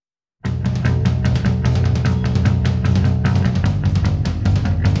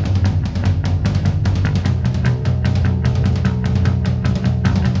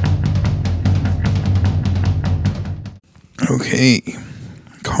Okay.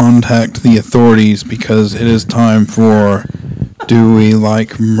 Contact the authorities because it is time for Do We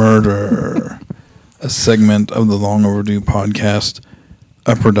Like Murder? A segment of the Long Overdue podcast,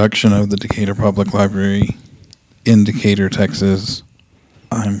 a production of the Decatur Public Library in Decatur, Texas.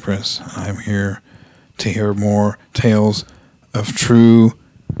 I'm Chris, and I'm here to hear more tales of true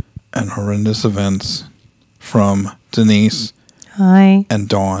and horrendous events from Denise. Hi. And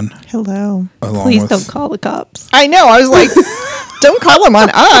Dawn. Hello. Please don't call the cops. I know. I was like, don't call them on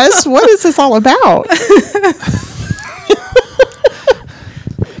us. What is this all about?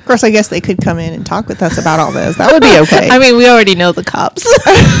 Of course, I guess they could come in and talk with us about all this. That would be okay. I mean, we already know the cops.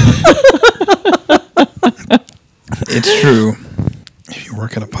 It's true. If you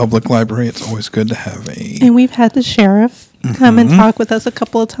work at a public library, it's always good to have a... And we've had the sheriff come and talk with us a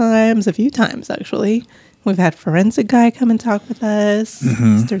few times, actually. We've had forensic guy come and talk with us,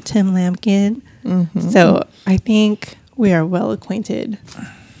 Mr. Tim Lampkin. So I think we are well acquainted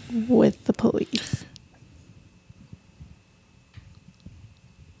with the police.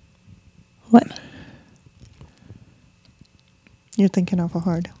 What? You're thinking awful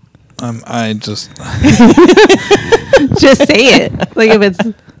hard. I just... Just say it. Like, if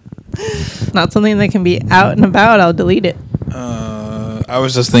it's not something that can be out and about, I'll delete it. I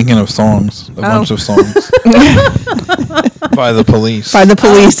was just thinking of songs. A bunch of songs. By the police. By the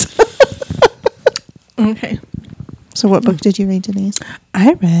police. Okay. So what book did you read, Denise?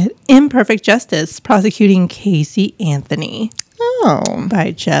 I read Imperfect Justice, Prosecuting Casey Anthony Oh.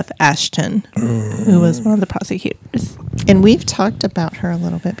 by Jeff Ashton, who was one of the prosecutors. And we've talked about her a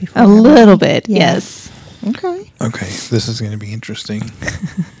little bit before. A little bit, Yeah. yes. Okay. Okay, this is going to be interesting.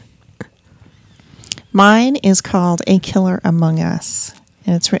 Mine is called A Killer Among Us,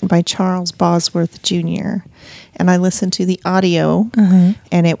 and it's written by Charles Bosworth Jr. And I listened to the audio,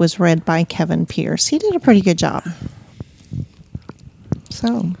 and it was read by Kevin Pierce. He did a pretty good job.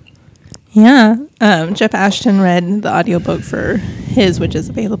 So, Yeah. Jeff Ashton read the audiobook for his, which is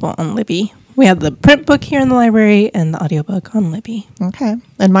available on Libby. We have the print book here in the library and the audiobook on Libby. okay.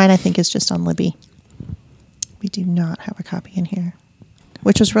 And mine, I think, is just on Libby. We do not have a copy in here,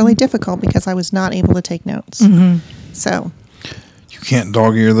 which was really difficult because I was not able to take notes. So, You can't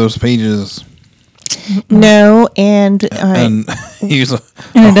dog-ear those pages. no, and Use a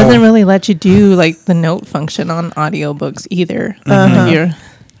And it doesn't whole- really let you do like the note function on audiobooks either.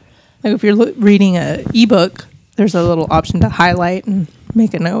 If you're reading a ebook, there's a little option to highlight and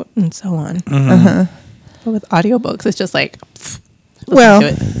make a note and so on. But with audiobooks, it's just like, well,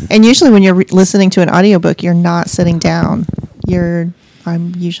 listen to it. and usually when you're listening to an audiobook, you're not sitting down.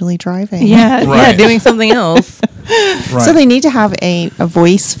 I'm usually driving. Yeah, Right. doing something else. Right. So they need to have a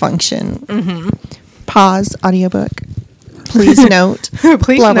voice function. Pause audiobook. Please note.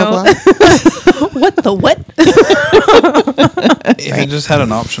 Please blah, note. blah, blah. What the what? If it just had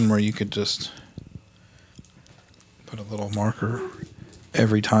an option where you could just put a little marker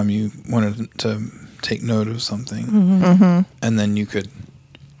every time you wanted to take note of something, and then you could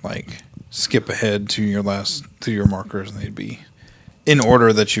like skip ahead to your markers, and they'd be in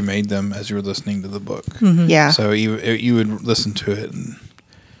order that you made them as you were listening to the book. Yeah. So you would listen to it and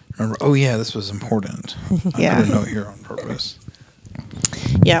remember, oh yeah, this was important. Yeah. I put a note here on purpose.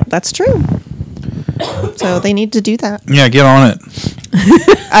 Yeah, that's true. So they need to do that. Yeah, get on it.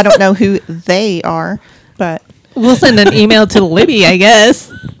 I don't know who they are, but We'll send an email to Libby, I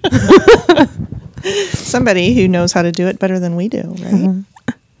guess. somebody who knows how to do it better than we do, right?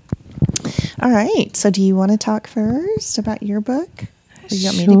 All right. So do you want to talk first about your book? Or you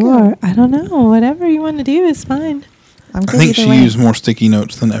want me to go? I don't know. Whatever you want to do is fine. I'm good I think either she way. used more sticky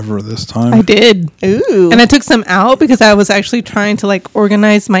notes than ever this time. I did. Ooh. And I took some out because I was actually trying to like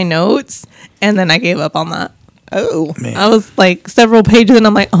organize my notes, and then I gave up on that. Oh. Man. I was like several pages and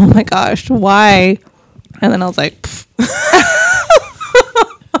I'm like, oh my gosh, why? And then I was like, pfft.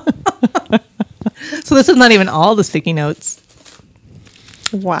 So this is not even all the sticky notes.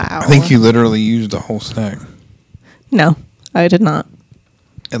 Wow. I think you literally used a whole stack. No, I did not.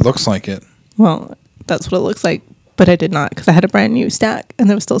 It looks like it. Well, that's what it looks like, but I did not because I had a brand new stack and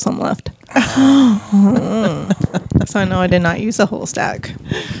there was still some left. So I know I did not use a whole stack.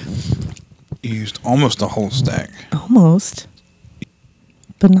 You used almost a whole stack. Almost,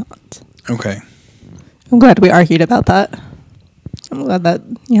 but not. Okay. I'm glad we argued about that. I'm glad that,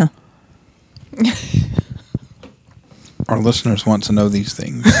 yeah. Our listeners want to know these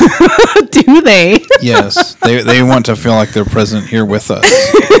things. Do they? Yes. They want to feel like they're present here with us.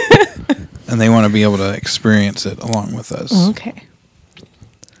 And they want to be able to experience it along with us. Okay.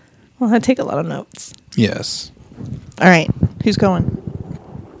 Well, I take a lot of notes. Yes. All right. Who's going?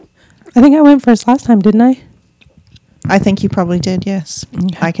 I think I went first last time, didn't I? I think you probably did, yes.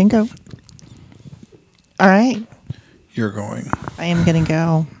 Okay. I can go. All right. You're going. I am going to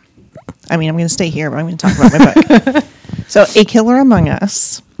go. I mean, I'm going to stay here, but I'm going to talk about my book. So, A Killer Among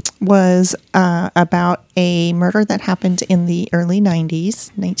Us was about a murder that happened in the early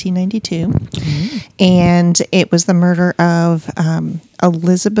 90s, 1992. Mm-hmm. And it was the murder of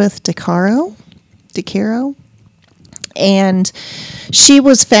Elizabeth DeCaro. And she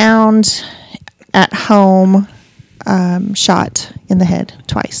was found at home, shot in the head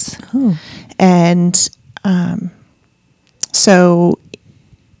twice. Oh. And so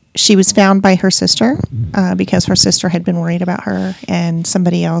she was found by her sister because her sister had been worried about her, and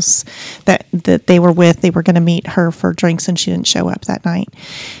somebody else that they were with, they were going to meet her for drinks, and she didn't show up that night.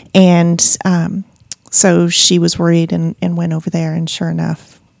 And so she was worried and went over there, and sure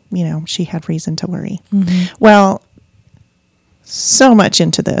enough, you know, she had reason to worry. Mm-hmm. Well, so much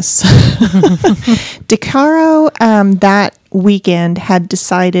into this. DeCaro that weekend had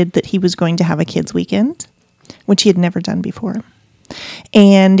decided that he was going to have a kids' weekend, which he had never done before.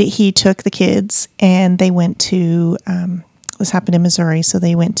 And he took the kids and they went to, this happened in Missouri, so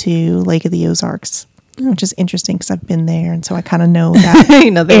they went to Lake of the Ozarks, which is interesting because I've been there, and so I kind of know that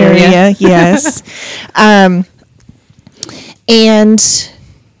You know the area. Yes. And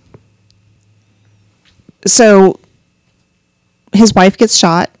so his wife gets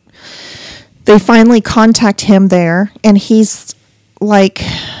shot. They finally contact him there, and he's like,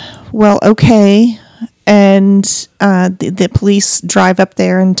 well, okay. And the police drive up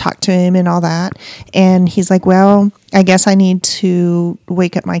there and talk to him and all that. And he's like, well, I guess I need to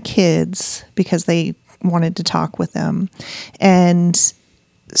wake up my kids because they wanted to talk with them. And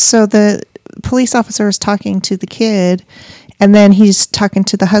so the police officer is talking to the kid, and then he's talking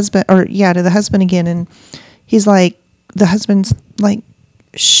to the husband, to the husband again. And he's like, the husband's like,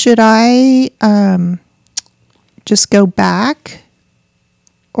 should I just go back,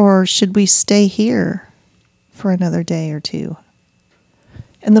 or should we stay here for another day or two?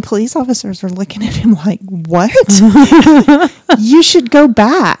 And the police officers are looking at him like, what? You should go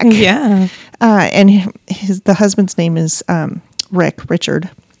back. Yeah. And the husband's name is Richard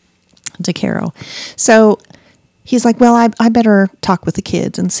DeCaro. So he's like, well, I better talk with the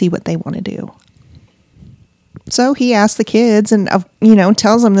kids and see what they want to do. So he asks the kids and,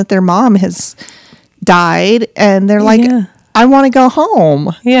 tells them that their mom has died. And they're like, I want to go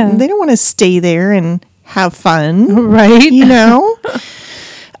home. Yeah. And they don't want to stay there and have fun. Right.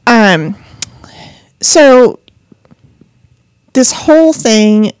 So this whole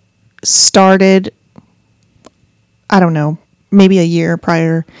thing started, I don't know, maybe a year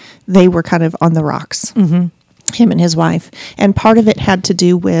prior. They were kind of on the rocks, him and his wife. And part of it had to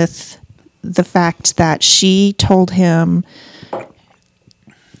do with the fact that she told him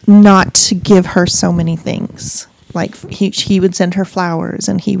not to give her so many things. Like he would send her flowers,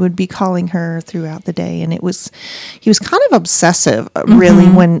 and he would be calling her throughout the day. And he was kind of obsessive, really,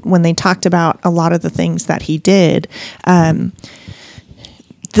 when they talked about a lot of the things that he did. The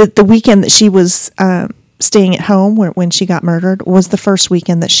weekend that she was staying at home when she got murdered was the first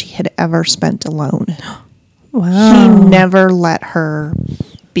weekend that she had ever spent alone. Wow. He never let her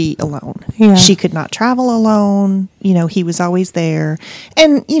be alone. Yeah. She could not travel alone. He was always there.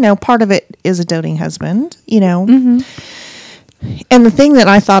 And, part of it is a doting husband, And the thing that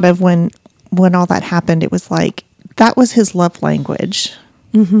I thought of when all that happened, it was like, that was his love language.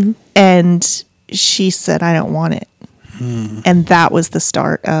 Mm-hmm. And she said, I don't want it. And that was the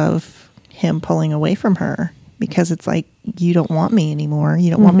start of him pulling away from her, because it's like, you don't want me anymore.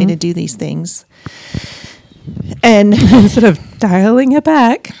 You don't want me to do these things. And instead of dialing it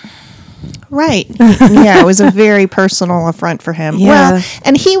back. Right. Yeah, it was a very personal affront for him. Yeah. Well,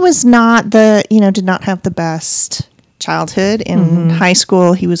 and he was not did not have the best childhood. In high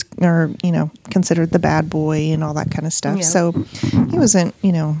school, he was, considered the bad boy and all that kind of stuff. Yeah. So he wasn't,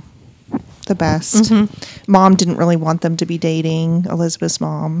 the best. Mom didn't really want them to be dating, Elizabeth's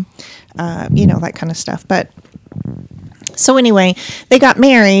mom, that kind of stuff. But so anyway, they got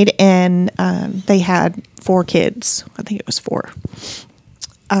married, and they had 4 kids. I think it was 4.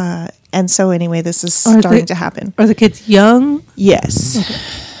 And so anyway, this is starting to happen. Are the kids young? Yes. Okay.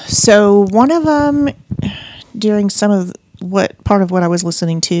 So one of them, during part of what I was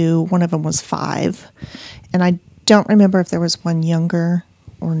listening to, one of them was 5. And I don't remember if there was one younger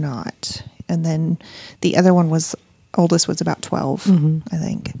or not. And then the other one oldest was about 12, I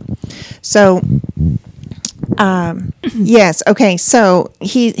think. So... yes. Okay. So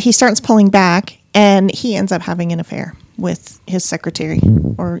he starts pulling back, and he ends up having an affair with his secretary,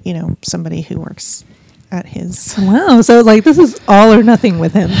 or, somebody who works at his. Wow. So this is all or nothing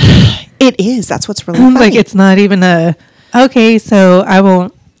with him. It is. That's what's really funny. Like, it's not even okay, so I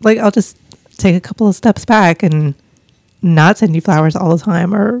won't, like, I'll just take a couple of steps back and not send you flowers all the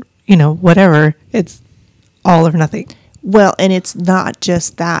time, or, whatever. It's all or nothing. Well, and it's not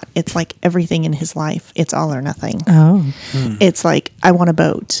just that. It's like everything in his life. It's all or nothing. Oh. It's like, I want a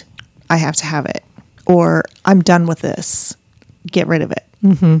boat. I have to have it. Or I'm done with this. Get rid of it.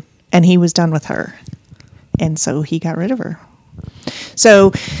 Mm-hmm. And he was done with her. And so he got rid of her.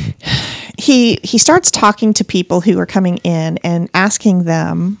 So he starts talking to people who are coming in and asking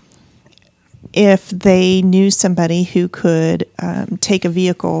them if they knew somebody who could take a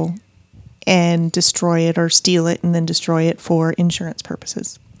vehicle and destroy it or steal it and then destroy it for insurance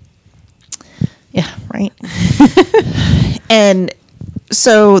purposes. Yeah, right. And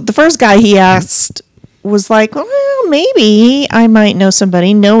so the first guy he asked was like, well, maybe I might know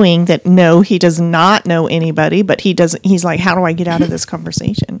somebody, knowing that no, he does not know anybody, but he's like, how do I get out of this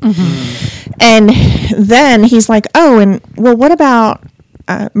conversation? Mm-hmm. And then he's like, oh, and well, what about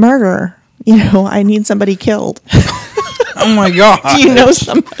murder? I need somebody killed. Oh my God. Do you know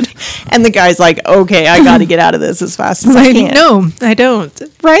somebody? And the guy's like, okay, I got to get out of this as fast as I can. No, I don't.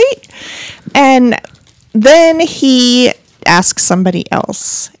 Right? And then he asks somebody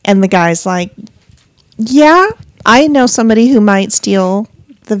else. And the guy's like, yeah, I know somebody who might steal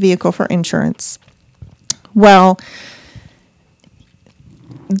the vehicle for insurance. Well,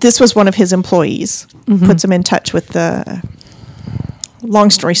 this was one of his employees. Mm-hmm. Puts him in touch with the...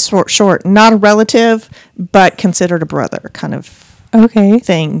 Long story short, not a relative, but considered a brother kind of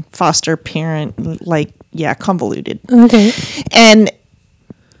thing. Foster parent, convoluted. Okay. And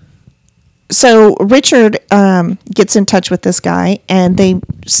so Richard gets in touch with this guy, and they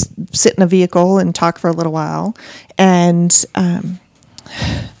sit in a vehicle and talk for a little while. And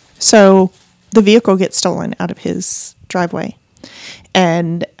so the vehicle gets stolen out of his driveway.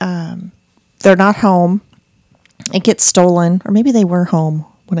 And they're not home. It gets stolen, or maybe they were home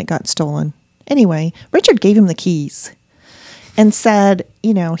when it got stolen. Anyway, Richard gave him the keys and said,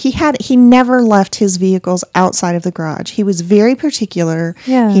 he never left his vehicles outside of the garage. He was very particular.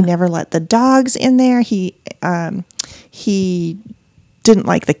 Yeah. He never let the dogs in there. He didn't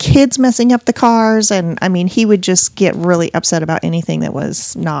like the kids messing up the cars. And he would just get really upset about anything that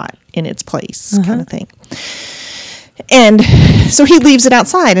was not in its place, kind of thing. And so he leaves it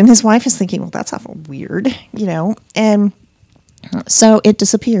outside, and his wife is thinking, well, that's awful weird, and so it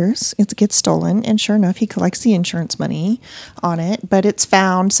disappears. It gets stolen, and sure enough, he collects the insurance money on it, but it's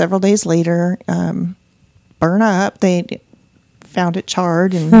found several days later, burn up. They found it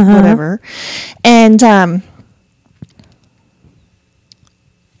charred and whatever. And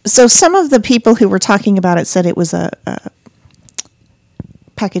so some of the people who were talking about it said it was a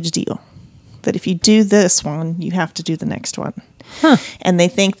package deal. That if you do this one, you have to do the next one. Huh. And they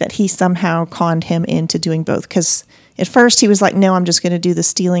think that he somehow conned him into doing both. Because at first he was like, no, I'm just going to do the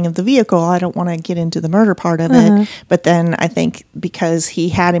stealing of the vehicle. I don't want to get into the murder part of it. But then I think because he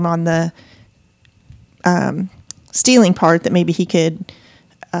had him on the stealing part, that maybe he could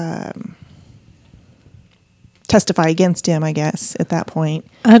testify against him, I guess, at that point.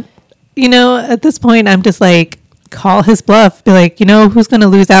 At this point, I'm just like, call his bluff. Be like, who's going to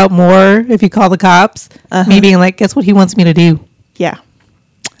lose out more if you call the cops? Maybe like, guess what he wants me to do? Yeah.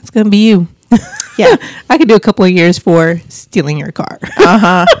 It's going to be you. Yeah. I could do a couple of years for stealing your car.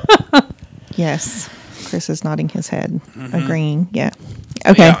 Yes. Chris is nodding his head, agreeing. Yeah.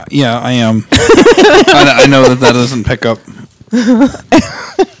 Okay. Yeah, I am. I know that doesn't pick up.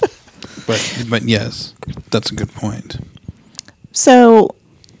 But yes, that's a good point. So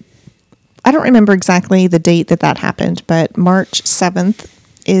I don't remember exactly the date that happened, but March 7th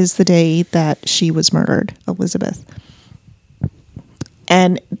is the day that she was murdered, Elizabeth.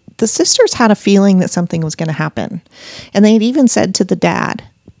 And the sisters had a feeling that something was going to happen. And they had even said to the dad,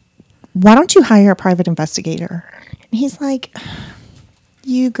 why don't you hire a private investigator? And he's like,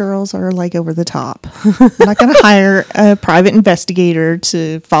 you girls are like over the top. I'm not going to hire a private investigator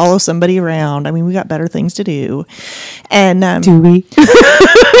to follow somebody around. We got better things to do. And do we?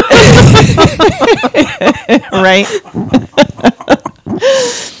 Right.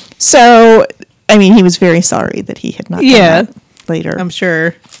 So, he was very sorry that he had not done that later. I'm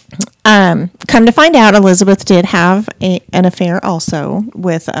sure. Come to find out, Elizabeth did have an affair also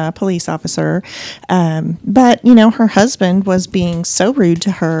with a police officer. But, her husband was being so rude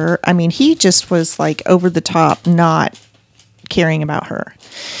to her. He just was like over the top, not caring about her.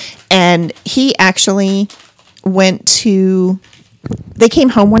 And he actually they came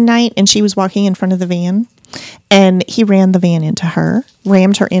home one night and she was walking in front of the van. And he ran the van into her,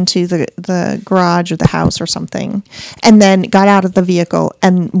 rammed her into the garage or the house or something, and then got out of the vehicle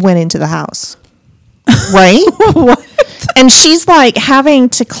and went into the house. Right? What? And she's like having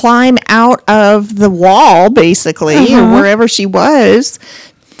to climb out of the wall, basically, or wherever she was,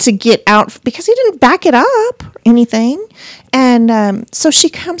 to get out because he didn't back it up or anything. And so she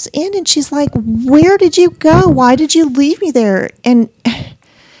comes in and she's like, "Where did you go? Why did you leave me there?" And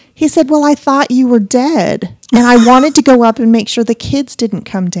he said, "Well, I thought you were dead, and I wanted to go up and make sure the kids didn't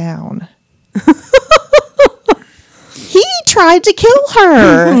come down." He tried to kill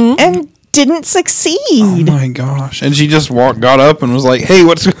her and didn't succeed. Oh my gosh! And she just got up and was like, "Hey,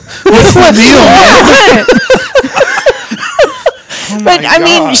 what's the deal?" Oh But I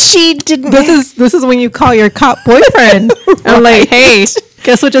mean, she didn't. This is when you call your cop boyfriend. I'm like, hey,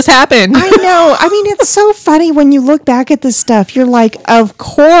 guess what just happened? I know. I mean, it's so funny when you look back at this stuff. You're like, of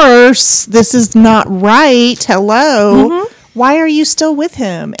course, this is not right. Hello. Why are you still with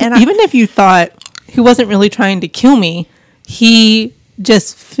him? And Even if you thought he wasn't really trying to kill me, he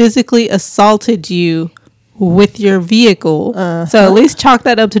just physically assaulted you with your vehicle. So at least chalk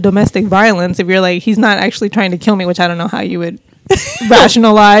that up to domestic violence. If you're like, he's not actually trying to kill me, which I don't know how you would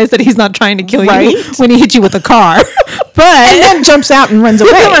rationalize that he's not trying to kill you when he hit you with a car. But and then jumps out and runs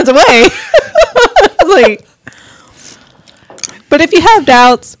away. runs away. Like, but if you have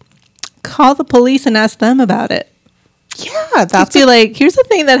doubts, call the police and ask them about it. Yeah, Just be like, here's the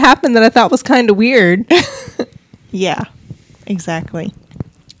thing that happened that I thought was kind of weird. Yeah, exactly.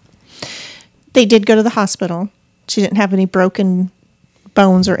 They did go to the hospital. She didn't have any broken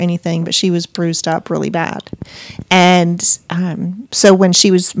bones or anything, but she was bruised up really bad. And so when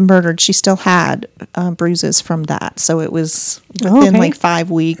she was murdered, she still had bruises from that. So it was within like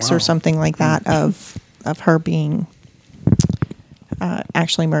 5 weeks or something like that of her being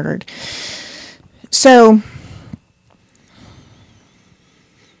actually murdered. So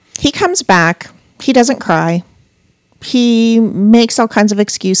he comes back. He doesn't cry. He makes all kinds of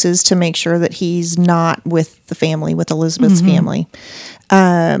excuses to make sure that he's not with the family, with Elizabeth's family.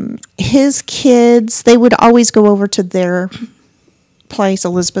 His kids, they would always go over to their place,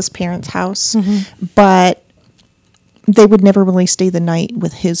 Elizabeth's parents' house, but they would never really stay the night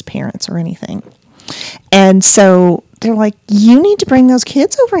with his parents or anything. And so they're like, you need to bring those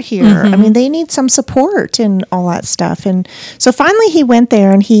kids over here. I mean, they need some support and all that stuff. And so finally he went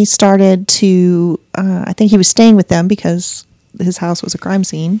there and he started to, I think he was staying with them because his house was a crime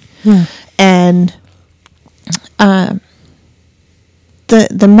scene. And the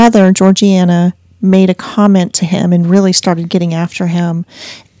mother, Georgiana, made a comment to him and really started getting after him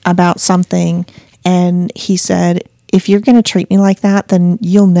about something. And he said, if you're going to treat me like that, then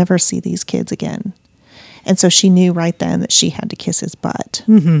you'll never see these kids again. And so she knew right then that she had to kiss his butt.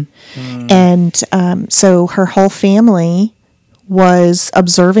 And so her whole family was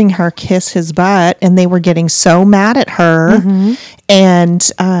observing her kiss his butt, and they were getting so mad at her and,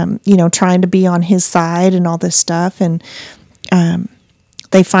 trying to be on his side and all this stuff. And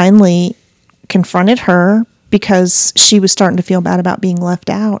they finally confronted her because she was starting to feel bad about being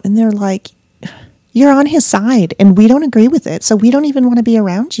left out. And they're like, you're on his side, and we don't agree with it, so we don't even want to be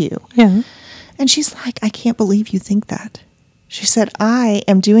around you. Yeah. And she's like, I can't believe you think that. She said, I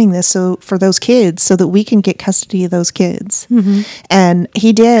am doing this for those kids so that we can get custody of those kids. And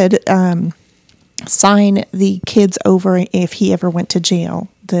he did sign the kids over if he ever went to jail,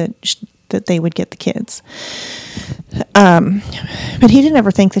 that they would get the kids. But he didn't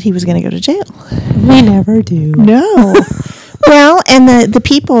ever think that he was going to go to jail. We never do. No. Well, and the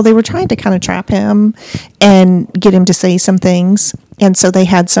people, they were trying to kind of trap him and get him to say some things. And so they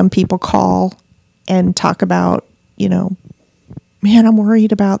had some people call and talk about, man, I'm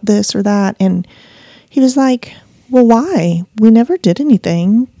worried about this or that. And he was like, well, why? We never did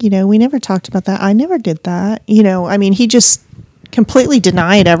anything. We never talked about that. I never did that. I mean, he just completely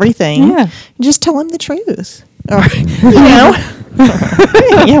denied everything. Yeah. Just tell him the truth. Or,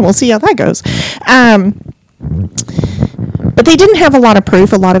 yeah, we'll see how that goes. But they didn't have a lot of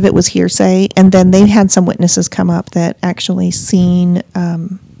proof. A lot of it was hearsay. And then they had some witnesses come up that actually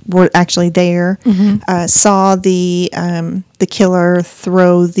were actually there, saw the killer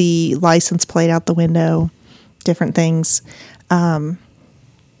throw the license plate out the window, different things.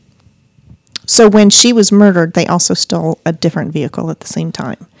 So when she was murdered, they also stole a different vehicle at the same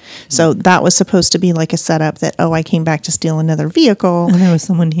time. So that was supposed to be like a setup that, I came back to steal another vehicle. And there was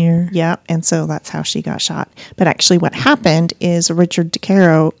someone here. Yeah, and so that's how she got shot. But actually what happened is Richard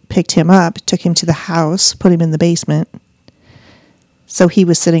DeCaro picked him up, took him to the house, put him in the basement. So he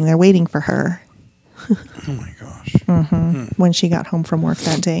was sitting there waiting for her. Oh my gosh. When she got home from work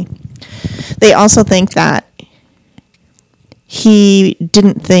that day. They also think that he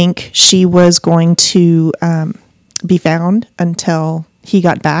didn't think she was going to be found until he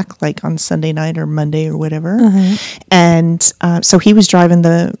got back, like on Sunday night or Monday or whatever. And so he was driving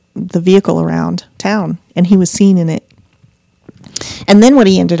the vehicle around town, and he was seen in it. And then what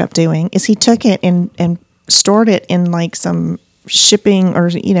he ended up doing is he took it and stored it in like some shipping or,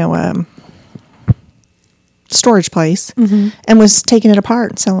 storage place, and was taking it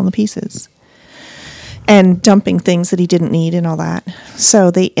apart and selling the pieces and dumping things that he didn't need and all that. So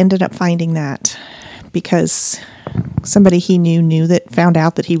they ended up finding that because somebody he knew that found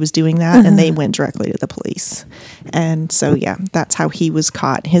out that he was doing that, and they went directly to the police. And so, yeah, that's how he was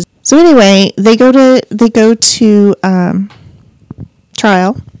caught. So anyway, they go to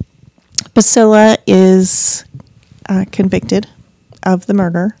trial. Basila is convicted of the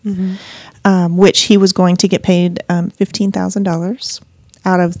murder, which he was going to get paid $15,000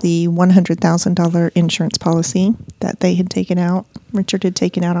 out of the $100,000 insurance policy that they had taken out. Richard had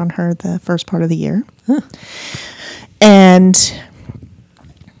taken out on her the first part of the year. And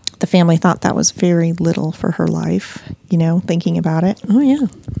the family thought that was very little for her life, thinking about it. Oh, yeah.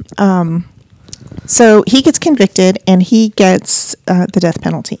 So he gets convicted, and he gets the death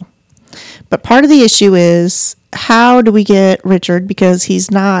penalty. But part of the issue is, how do we get Richard, because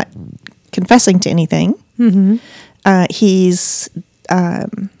he's not confessing to anything. He's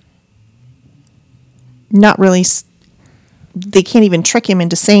not really, they can't even trick him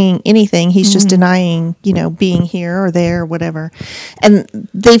into saying anything. He's just denying, being here or there or whatever. And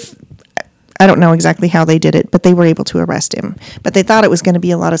I don't know exactly how they did it, but they were able to arrest him. But they thought it was going to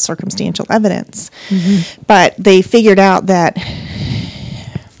be a lot of circumstantial evidence. But they figured out that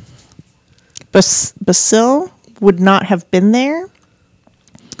Basile would not have been there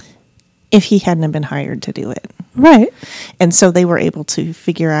if he hadn't have been hired to do it. Right. And so they were able to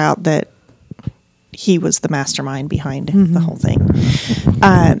figure out that he was the mastermind behind the whole thing.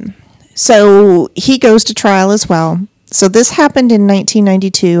 So he goes to trial as well. So this happened in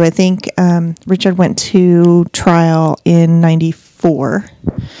 1992. I think Richard went to trial in 94.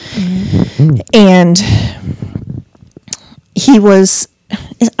 And he was,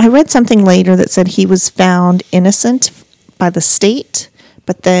 I read something later that said he was found innocent by the state,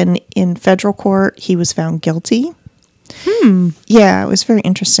 but then in federal court, he was found guilty. Yeah, it was very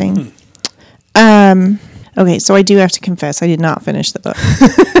interesting. Okay, so I do have to confess, I did not finish the book.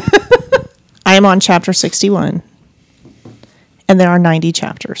 I am on chapter 61, and there are 90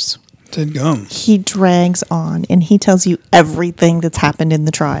 chapters. Dead gum. He drags on, and he tells you everything that's happened in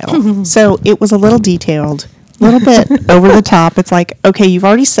the trial. So it was a little detailed, a little bit over the top. It's like, okay, you've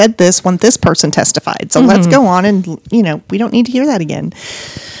already said this when this person testified, so let's go on, and we don't need to hear that again.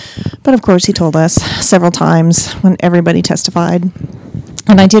 But of course, he told us several times when everybody testified.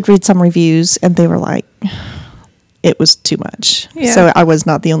 And I did read some reviews, and they were like, it was too much. Yeah. So I was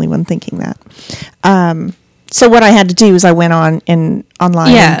not the only one thinking that. So what I had to do is I went online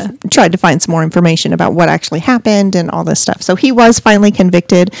and tried to find some more information about what actually happened and all this stuff. So he was finally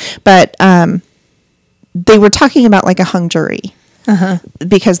convicted, but they were talking about like a hung jury.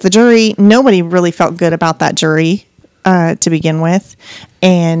 Because the jury, nobody really felt good about that jury to begin with.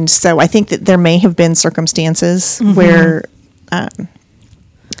 And so I think that there may have been circumstances where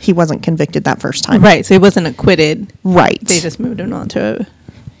he wasn't convicted that first time. Right, so he wasn't acquitted. Right. They just moved him on to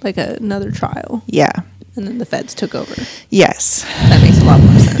another trial. Yeah. And then the feds took over. Yes. That makes a lot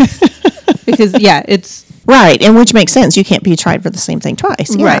more sense. Because, it's... Right, and which makes sense. You can't be tried for the same thing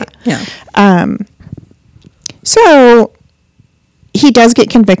twice. Yeah. Right, yeah. So, he does get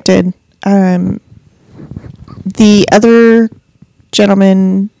convicted. The other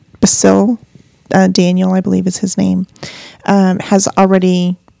gentleman, Basile, Daniel, I believe is his name, has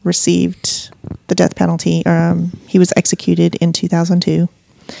already received the death penalty. He was executed in 2002.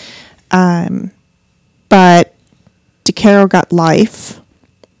 But DeCaro got life.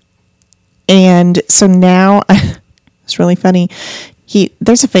 And so now, it's really funny.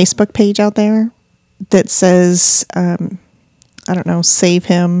 There's a Facebook page out there that says, I don't know, save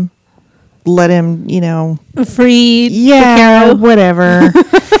him, let him, free DeCaro, whatever.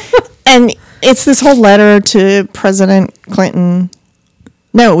 And it's this whole letter to President Clinton.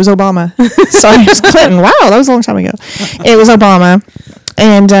 No, it was Obama. Sorry, it was Clinton. Wow, that was a long time ago. It was Obama.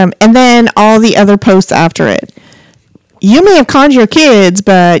 And then all the other posts after it. You may have conned your kids,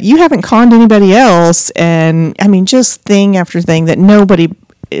 but you haven't conned anybody else. And, I mean, just thing after thing that nobody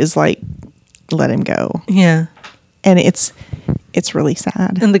is like, let him go. Yeah. And it's really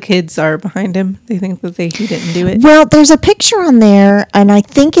sad. And the kids are behind him. They think that he didn't do it. Well, there's a picture on there, and I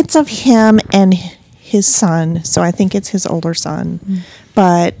think it's of him and his son. So I think it's his older son.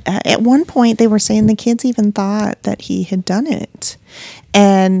 But at one point, they were saying the kids even thought that he had done it,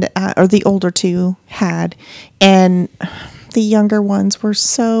 and or the older two had, and the younger ones were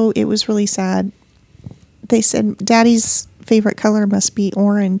it was really sad. They said, Daddy's favorite color must be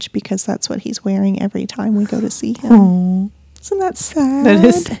orange because that's what he's wearing every time we go to see him. Aww. Isn't that sad? That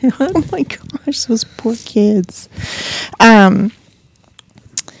is sad. Oh my gosh, those poor kids.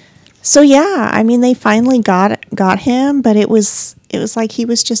 So yeah, I mean, they finally got him, but it was like he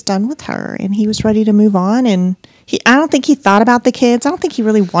was just done with her and he was ready to move on. And I don't think he thought about the kids. I don't think he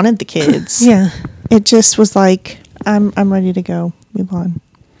really wanted the kids. Yeah. It just was like, I'm ready to go, move on.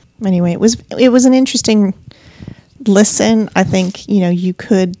 Anyway, it was an interesting listen. I think, you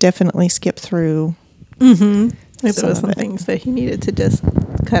could definitely skip through. Mm-hmm. Like there was some of it. things that he needed to just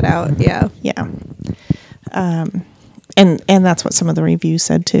cut out. Yeah. Yeah. And that's what some of the reviews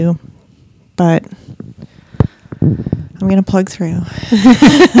said too. But I'm going to plug through.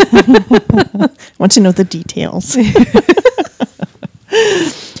 I want to know the details.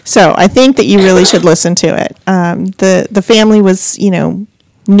 So I think that you really should listen to it. The family was,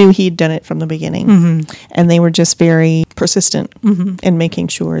 knew he'd done it from the beginning. Mm-hmm. And they were just very persistent in making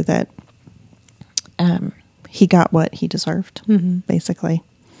sure that he got what he deserved, basically.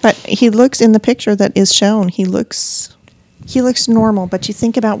 But he looks, in the picture that is shown, he looks normal. But you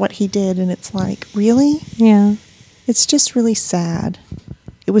think about what he did, and it's like, really? Yeah. It's just really sad.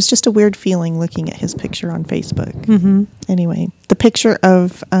 It was just a weird feeling looking at his picture on Facebook. Mm-hmm. Anyway, the picture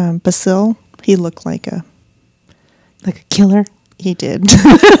of Basil, he looked like a killer. He did.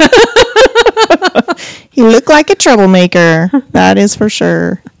 He looked like a troublemaker. That is for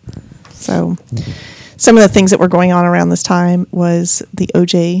sure. So, some of the things that were going on around this time was the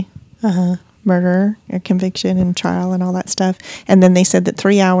OJ murder, conviction, and trial, and all that stuff. And then they said that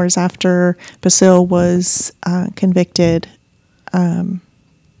 3 hours after Basil was convicted,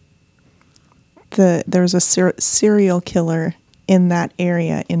 there was a serial killer in that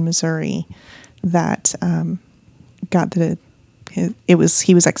area in Missouri that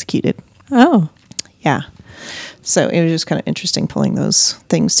he was executed. Oh. Yeah. So it was just kind of interesting pulling those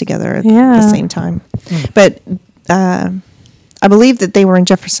things together at the same time. But I believe that they were in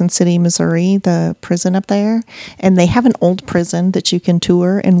Jefferson City, Missouri, the prison up there. And they have an old prison that you can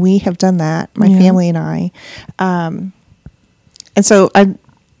tour. And we have done that, my family and I. And so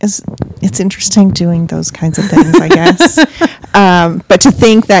it's interesting doing those kinds of things, I guess. But to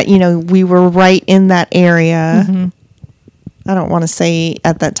think that, we were right in that area. Mm-hmm. I don't want to say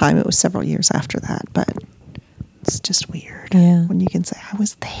at that time, it was several years after that, but it's just weird when you can say, I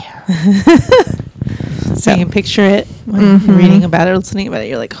was there. So you can picture it when you're reading about it or listening about it.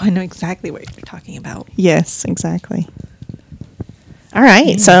 You're like, oh, I know exactly what you're talking about. Yes, exactly. All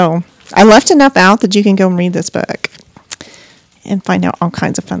right. So I left enough out that you can go and read this book and find out all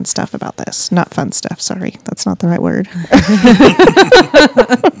kinds of fun stuff about this. Not fun stuff. Sorry. That's not the right word.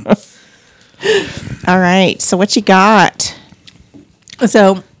 All right. So what you got?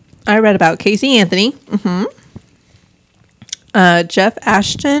 So I read about Casey Anthony. Mm-hmm. Jeff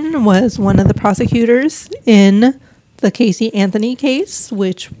Ashton was one of the prosecutors in the Casey Anthony case,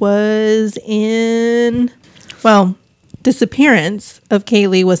 which was disappearance of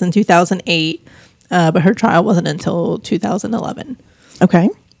Kaylee was in 2008, but her trial wasn't until 2011. Okay.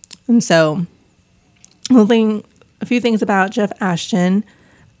 And so a few things about Jeff Ashton.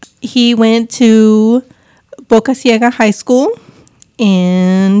 He went to Boca Ciega High School,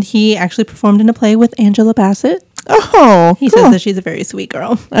 and he actually performed in a play with Angela Bassett. Oh, he cool. says that she's a very sweet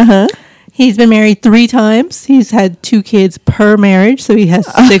girl. Uh-huh. He's been married 3 times. He's had 2 kids per marriage, so he has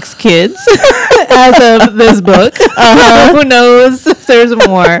 6 kids as of this book. Who knows if there's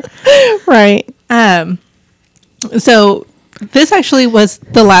more. Right. So this actually was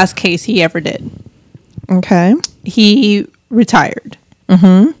the last case he ever did. Okay. He retired.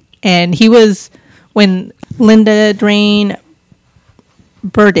 Mm-hmm. And he was, when Linda Drain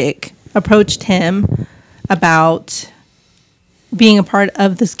Burdick approached him about being a part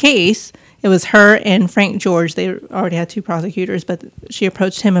of this case, it was her and Frank George. They already had 2 prosecutors, but she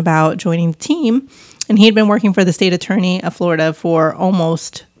approached him about joining the team. And he had been working for the state attorney of Florida for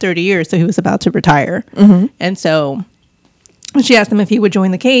almost 30 years, so he was about to retire. Mm-hmm. And so she asked him if he would join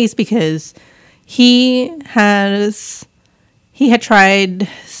the case because he had tried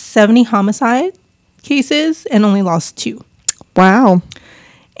 70 homicide cases and only lost 2. Wow.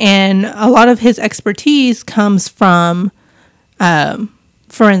 And a lot of his expertise comes from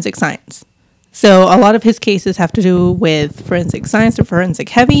forensic science. So a lot of his cases have to do with forensic science or forensic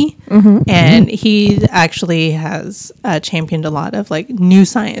heavy. Mm-hmm. And he actually has championed a lot of new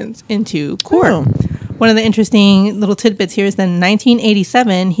science into court. one of the interesting little tidbits here is that in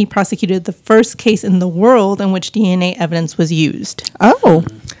 1987, he prosecuted the first case in the world in which DNA evidence was used. Oh,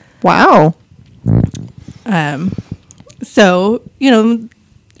 wow. So,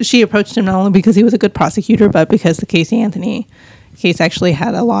 she approached him not only because he was a good prosecutor, but because the Casey Anthony case actually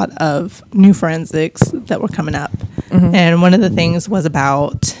had a lot of new forensics that were coming up. And one of the things was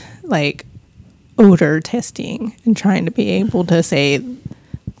about like odor testing and trying to be able to say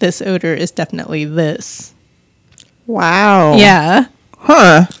this odor is definitely this. Wow. Yeah.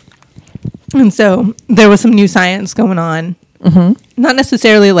 Huh. And so there was some new science going on. Not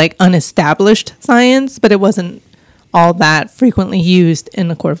necessarily like unestablished science, but it wasn't all that frequently used in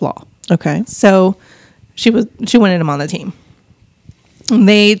the court of law. Okay. So she wanted him on the team. And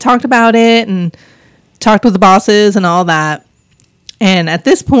they talked about it and talked with the bosses and all that. And at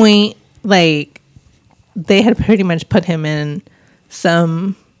this point, like, they had pretty much put him in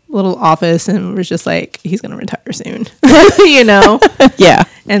some little office and was just like, he's going to retire soon, Yeah.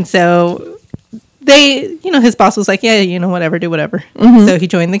 And so they, his boss was like, yeah, whatever, do whatever. So he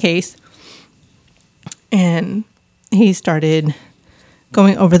joined the case and he started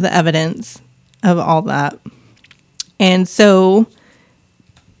going over the evidence of all that. And so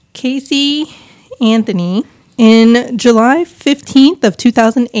Casey Anthony, in July 15th of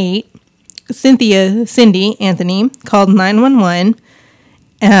 2008, Cindy Anthony called 911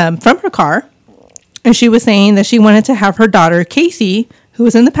 from her car. And she was saying that she wanted to have her daughter, Casey, who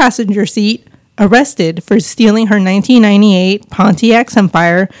was in the passenger seat, arrested for stealing her 1998 Pontiac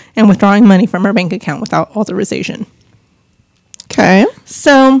Sunfire and withdrawing money from her bank account without authorization. Okay.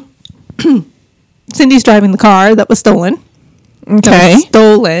 So Cindy's driving the car that was stolen. Okay.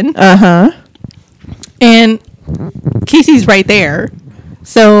 Stolen. Uh-huh. And Casey's right there.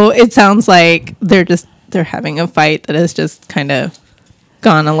 So it sounds like they're having a fight that has just kind of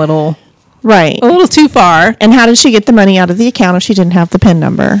gone a little too far. And how did she get the money out of the account if she didn't have the PIN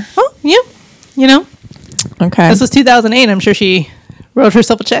number? Oh, yeah. Okay. This was 2008. I'm sure she wrote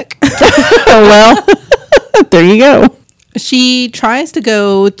herself a check. Oh, well, there you go. She tries to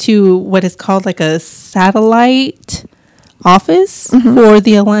go to what is called like a satellite office for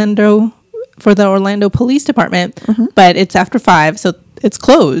the Orlando Police Department, but it's after 5, so it's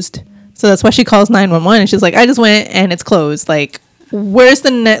closed. So that's why she calls 911, and she's like, I just went and it's closed. Like, where's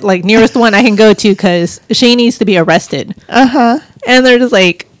the nearest one I can go to? Because she needs to be arrested. And they're just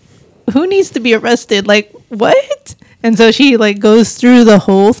like, who needs to be arrested? Like, what? And so she like goes through the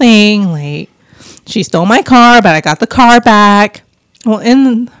whole thing. Like, she stole my car, but I got the car back. Well,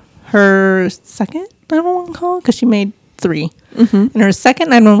 in her second 911 call, because she made 3. In her second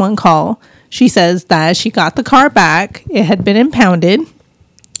 911 call, she says that she got the car back. It had been impounded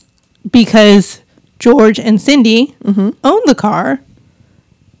because George and Cindy owned the car.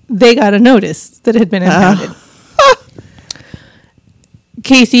 They got a notice that it had been impounded.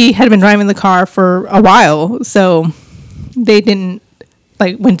 Casey had been driving the car for a while, so they didn't,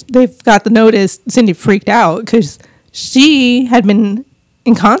 like, when they got the notice, Cindy freaked out because she had been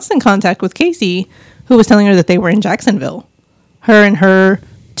in constant contact with Casey, who was telling her that they were in Jacksonville. Her and her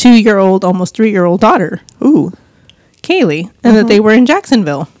 2-year-old, almost 3-year-old daughter, Kaylee, and that they were in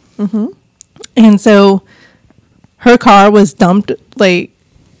Jacksonville. And so her car was dumped, like,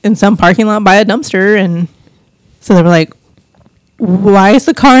 in some parking lot by a dumpster, and so they were like, why is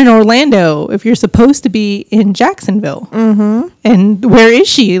the car in Orlando if you're supposed to be in Jacksonville? And where is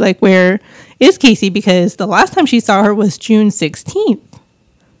she? Like, where is Casey? Because the last time she saw her was June 16th,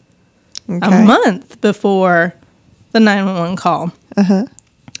 a month before the 911 call.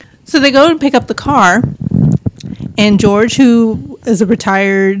 So they go and pick up the car, and George, who is a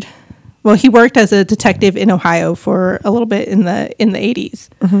retired, he worked as a detective in Ohio for a little bit in the 80s.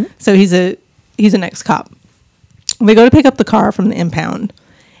 So he's an ex-cop. They go to pick up the car from the impound,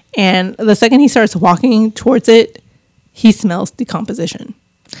 and the second he starts walking towards it, he smells decomposition.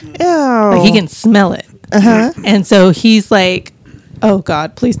 Ew. Like, he can smell it. And so he's like, oh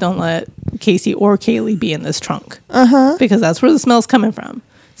God, please don't let Casey or Kaylee be in this trunk. Because that's where the smell's coming from.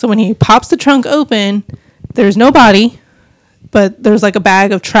 So when he pops the trunk open, there's no body, but there's like a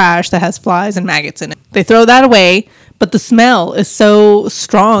bag of trash that has flies and maggots in it. They throw that away, but the smell is so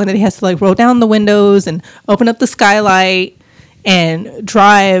strong that he has to like roll down the windows and open up the skylight and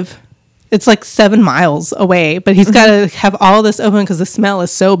drive. It's like 7 miles away, but he's got to have all this open because the smell is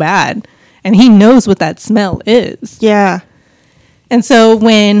so bad. And he knows what that smell is. Yeah. And so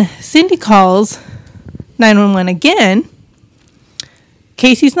when Cindy calls 911 again,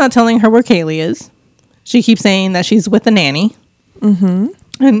 Casey's not telling her where Kaylee is. She keeps saying that she's with a nanny. And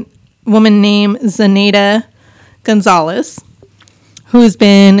a woman named Zenaida Gonzalez, who's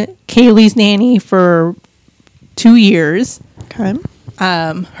been Kaylee's nanny for 2 years. Okay.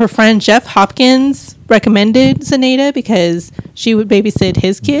 Her friend Jeff Hopkins recommended Zenaida because she would babysit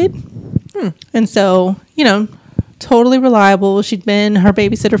his kid. And so, totally reliable. She'd been her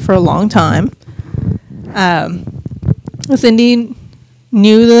babysitter for a long time. Cindy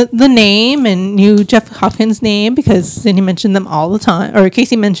knew the name and knew Jeff Hopkins' name because Cindy mentioned them all the time, or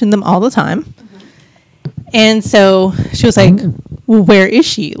Casey mentioned them all the time. And so she was like, well, where is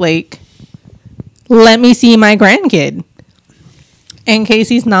she? Like, let me see my grandkid. And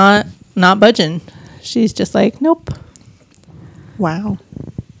Casey's not budging. She's just like, nope. Wow.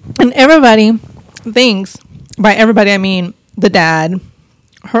 And everybody thinks, by everybody I mean the dad,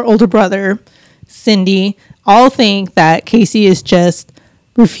 her older brother, Cindy, all think that Casey is just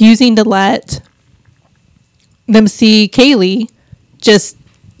refusing to let them see Kaylee just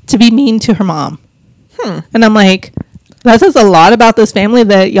to be mean to her mom. And I'm like, that says a lot about this family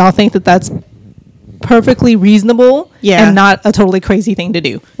that y'all think that that's perfectly reasonable and not a totally crazy thing to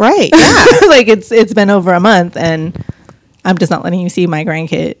do. Right. Yeah. Like it's been over a month and I'm just not letting you see your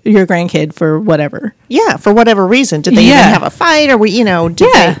grandkid for whatever. Yeah, for whatever reason. Did they even have a fight or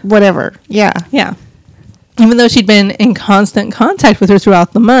whatever. Yeah. Yeah. Even though she'd been in constant contact with her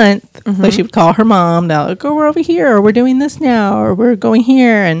throughout the month, like she would call her mom, now like, oh, we're over here, or we're doing this now, or we're going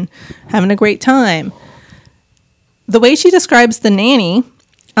here and having a great time. The way she describes the nanny,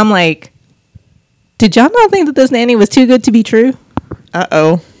 I'm like, did y'all not think that this nanny was too good to be true?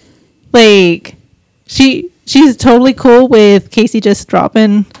 Uh-oh. Like, she's totally cool with Casey just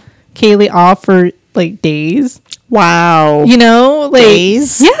dropping Kaylee off for, like, days. Wow. Like...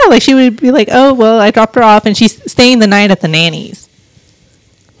 Days? Yeah, like, she would be like, oh, well, I dropped her off, and she's staying the night at the nanny's.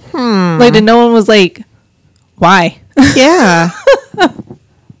 Like, and no one was like, why? Yeah.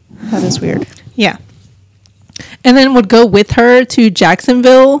 That is weird. Yeah. And then would go with her to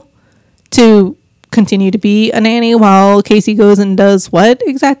Jacksonville to continue to be a nanny while Casey goes and does what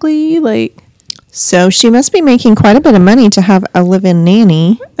exactly? Like, so she must be making quite a bit of money to have a live-in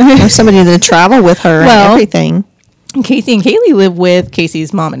nanny or somebody to travel with her and everything. Casey and Kaylee live with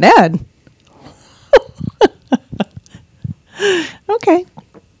Casey's mom and dad. Okay.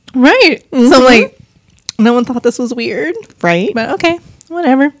 Right. So I'm like, no one thought this was weird. Right. But okay,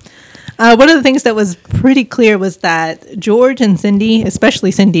 whatever. One of the things that was pretty clear was that George and Cindy, especially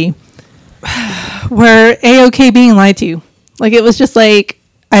Cindy, were A-okay being lied to. Like, it was just like,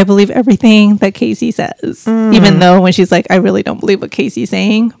 I believe everything that Casey says. Even though when she's like, I really don't believe what Casey's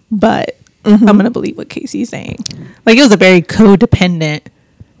saying, but I'm going to believe what Casey's saying. Like, it was a very codependent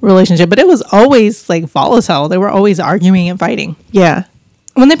relationship, but it was always, like, volatile. They were always arguing and fighting. Yeah.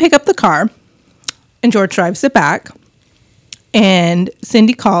 When they pick up the car, and George drives it back, and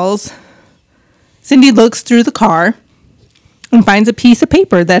Cindy calls... Cindy looks through the car and finds a piece of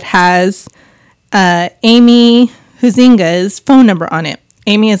paper that has Amy Huizinga's phone number on it.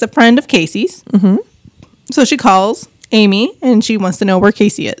 Amy is a friend of Casey's. So she calls Amy and she wants to know where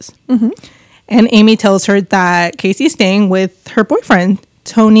Casey is. And Amy tells her that Casey is staying with her boyfriend,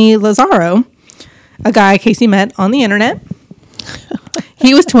 Tony Lazaro, a guy Casey met on the internet.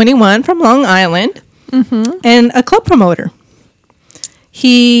 He was 21 from Long Island and a club promoter.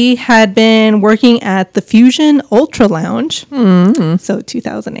 He had been working at the Fusion Ultra Lounge, so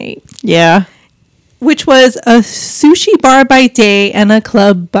 2008. Yeah. Which was a sushi bar by day and a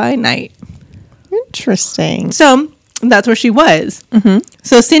club by night. Interesting. So that's where she was.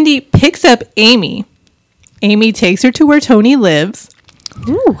 So Cindy picks up Amy. Amy takes her to where Tony lives.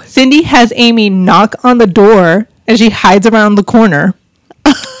 Ooh. Cindy has Amy knock on the door and she hides around the corner.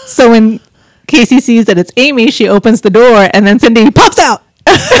 So when Casey sees that it's Amy, she opens the door and then Cindy pops out.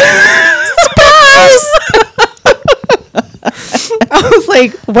 Surprise! I was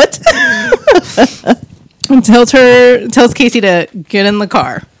like, what? And tells Casey to get in the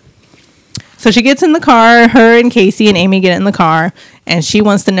car. So she gets in the car, her and Casey and Amy get in the car, and she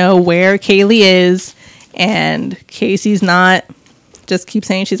wants to know where Kaylee is, and Casey's not, just keeps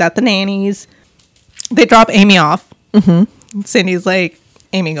saying she's at the nanny's. They drop Amy off. Cindy's like,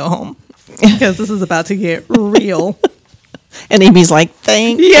 Amy, go home. Because this is about to get real. And Amy's like,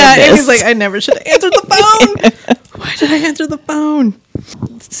 thank Yeah, goodness. Amy's like, I never should have answered the phone. Why did I answer the phone?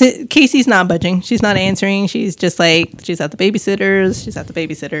 Casey's not budging. She's not answering. She's just like, she's at the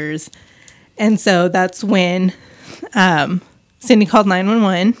babysitters. And so that's when Cindy called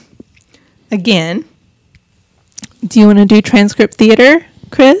 911 again. Do you want to do transcript theater,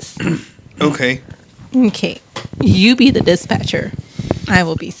 Chris? Okay. Okay. You be the dispatcher. I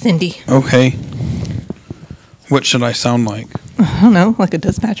will be Cindy. Okay. What should I sound like? I don't know, like a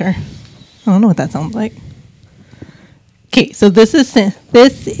dispatcher. I don't know what that sounds like. Okay, so this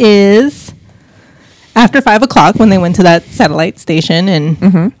is after 5 o'clock when they went to that satellite station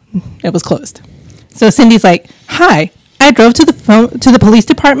and it was closed. So Cindy's like, "Hi, I drove to the police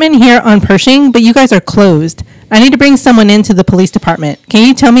department here on Pershing, but you guys are closed. I need to bring someone into the police department. Can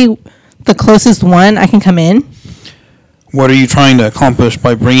you tell me the closest one I can come in?" What are you trying to accomplish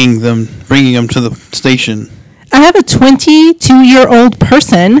by bringing them to the station? I have a 22-year-old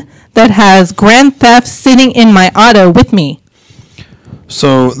person that has grand theft sitting in my auto with me.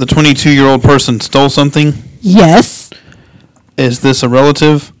 So the 22-year-old person stole something? Yes. Is this a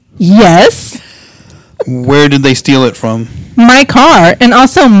relative? Yes. Where did they steal it from? My car and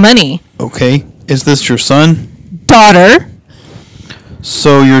also money. Okay. Is this your son? Daughter.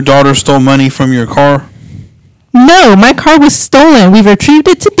 So your daughter stole money from your car? No, my car was stolen. We retrieved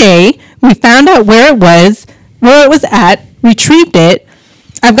it today. We found out where it was at, retrieved it.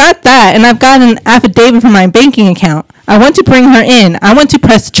 I've got that, and I've got an affidavit from my banking account. I want to bring her in. I want to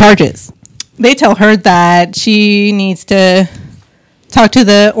press charges. They tell her that she needs to talk to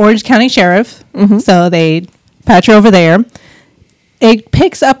the Orange County Sheriff. So they patch her over there. It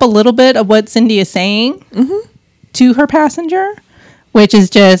picks up a little bit of what Cindy is saying to her passenger, which is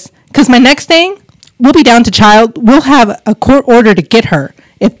just, because my next thing, we'll be down to child. We'll have a court order to get her.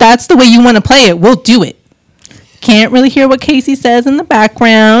 If that's the way you want to play it, we'll do it. Can't really hear what Casey says in the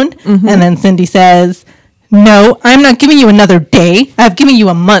background. And then Cindy says, "No, I'm not giving you another day. I've given you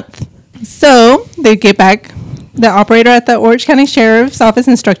a month." So they get back. The operator at the Orange County Sheriff's Office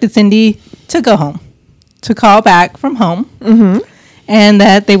instructed Cindy to go home, to call back from home, and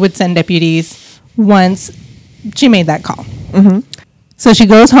that they would send deputies once she made that call. So she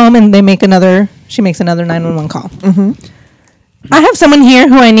goes home and she makes another 911 call. I have someone here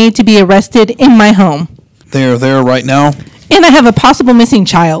who I need to be arrested in my home. They're there right now? And I have a possible missing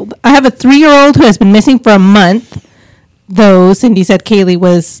child. I have a 3-year-old who has been missing for a month. Though Cindy said Kaylee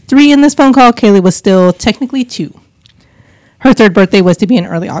was 3 in this phone call, Kaylee was still technically 2. Her 3rd birthday was to be in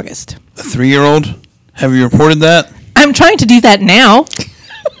early August. A 3-year-old? Have you reported that? I'm trying to do that now.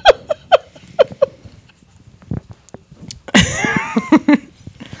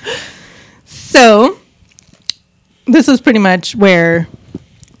 So, this is pretty much where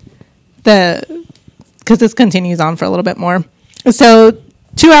because this continues on for a little bit more. So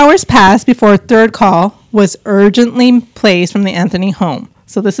 2 hours passed before a 3rd call was urgently placed from the Anthony home.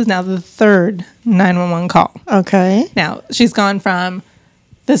 So this is now the 3rd 911 call. Okay. Now, she's gone from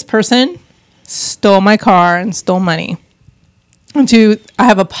this person stole my car and stole money to I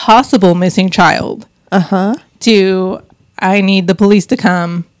have a possible missing child to I need the police to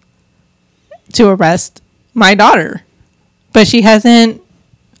come to arrest my daughter. But she hasn't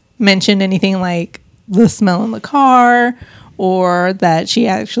mentioned anything like the smell in the car or that she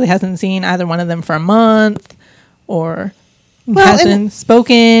actually hasn't seen either one of them for a month or hasn't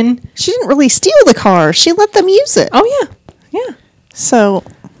spoken. She didn't really steal the car. She let them use it. Oh, yeah. Yeah. So,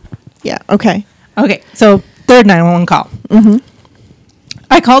 yeah. Okay. Okay. So 3rd 911 call.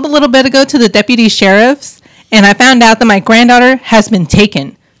 I called a little bit ago to the deputy sheriffs and I found out that my granddaughter has been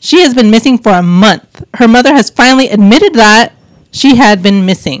taken. She has been missing for a month. Her mother has finally admitted that she had been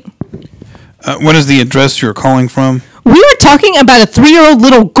missing. What is the address you're calling from? We were talking about a 3-year-old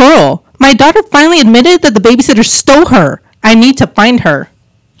little girl. My daughter finally admitted that the babysitter stole her. I need to find her.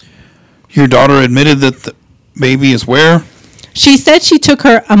 Your daughter admitted that the baby is where? She said she took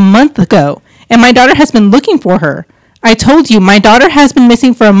her a month ago, and my daughter has been looking for her. I told you, my daughter has been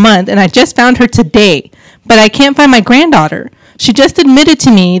missing for a month, and I just found her today. But I can't find my granddaughter. She just admitted to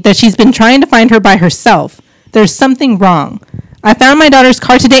me that she's been trying to find her by herself. There's something wrong. I found my daughter's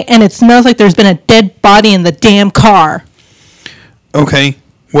car today, and it smells like there's been a dead body in the damn car. Okay.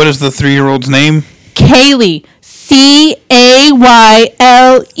 What is the 3-year-old's name? Kaylee. Caylee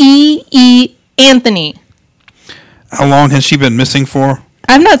Anthony. How long has she been missing for?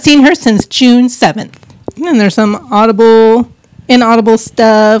 I've not seen her since June 7th. And there's some inaudible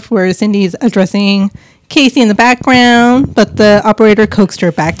stuff where Cindy's addressing Casey in the background, but the operator coaxed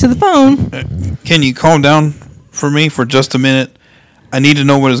her back to the phone. Can you calm down for me for just a minute? I need to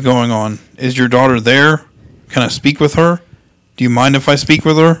know what is going on. Is your daughter there? Can I speak with her? Do you mind if I speak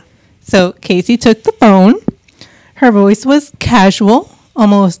with her? So Casey took the phone. Her voice was casual,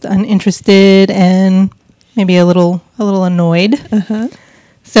 almost uninterested, and maybe a little annoyed.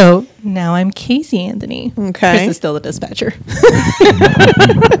 So now I'm Casey Anthony. Okay. Chris is still the dispatcher.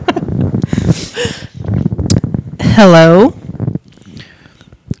 Hello.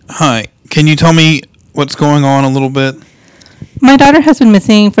 Hi. Can you tell me what's going on a little bit? My daughter has been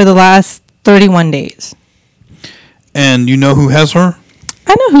missing for the last 31 days. And you know who has her?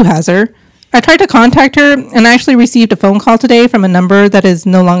 I know who has her. I tried to contact her and I actually received a phone call today from a number that is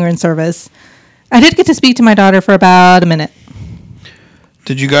no longer in service. I did get to speak to my daughter for about a minute.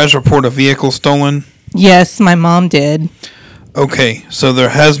 Did you guys report a vehicle stolen? Yes, my mom did. Okay, so there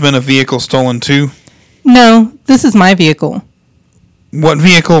has been a vehicle stolen too? No, this is my vehicle. What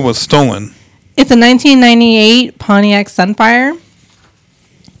vehicle was stolen? It's a 1998 Pontiac Sunfire.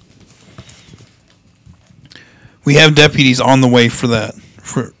 We have deputies on the way for that.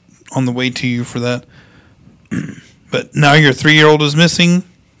 On the way to you for that. But now your 3-year-old is missing?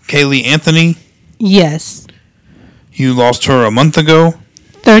 Kaylee Anthony? Yes. You lost her a month ago?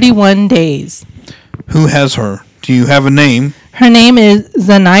 31 days. Who has her? Do you have a name? Her name is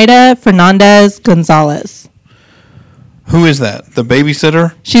Zenaida Fernandez Gonzalez. Who is that? The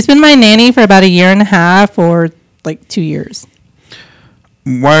babysitter? She's been my nanny for about a year and a half or like 2 years.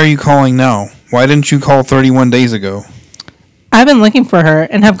 Why are you calling now? Why didn't you call 31 days ago? I've been looking for her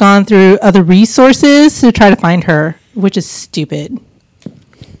and have gone through other resources to try to find her, which is stupid.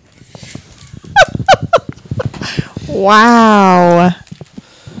 Wow.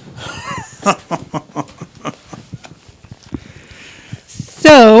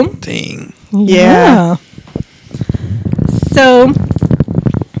 So, Dang. Yeah. So,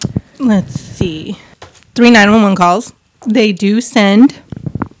 let's see. 3 911 calls. They do send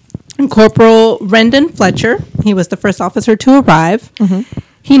Corporal Rendon Fletcher. He was the first officer to arrive. Mm-hmm.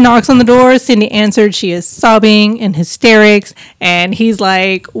 He knocks on the door. Cindy answered. She is sobbing in hysterics. And he's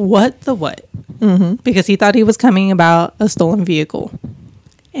like, what the what? Mm-hmm. Because he thought he was coming about a stolen vehicle.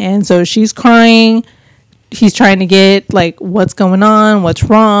 And so she's crying. He's trying to get, like, what's going on? What's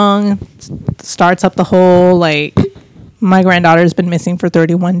wrong? Starts up the whole, like, my granddaughter's been missing for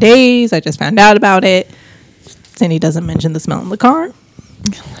 31 days. I just found out about it. Cindy doesn't mention the smell in the car.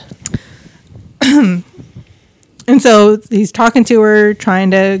 And so he's talking to her,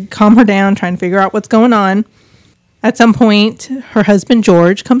 trying to calm her down, trying to figure out what's going on. At some point, her husband,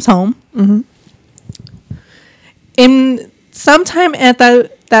 George, comes home. Mm-hmm. In sometime at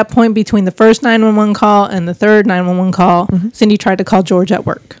that point between the first 911 call and the third 911 call, mm-hmm. Cindy tried to call George at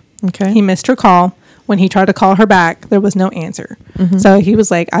work. Okay. He missed her call. When he tried to call her back, there was no answer. Mm-hmm. So he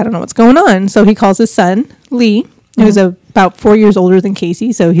was like, I don't know what's going on. So he calls his son, Lee, mm-hmm. who's about 4 years older than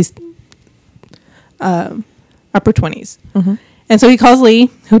Casey. So he's upper 20s. Mm-hmm. And so he calls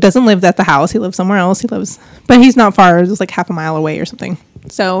Lee, who doesn't live at the house. He lives somewhere else. But he's not far. It's like half a mile away or something.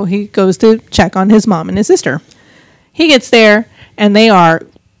 So he goes to check on his mom and his sister. He gets there, and they are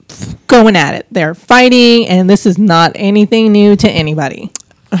going at it. They're fighting, and this is not anything new to anybody.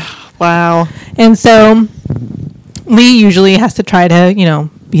 Wow. And so Lee usually has to try to,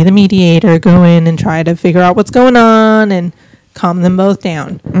 be the mediator, go in and try to figure out what's going on and calm them both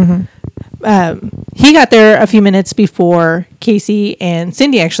down. Mm-hmm. He got there a few minutes before Casey and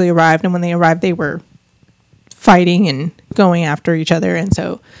Cindy actually arrived. And when they arrived, they were fighting and going after each other. And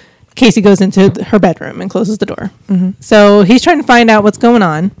so Casey goes into her bedroom and closes the door. Mm-hmm. So he's trying to find out what's going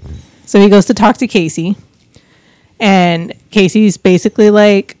on. So he goes to talk to Casey. And Casey's basically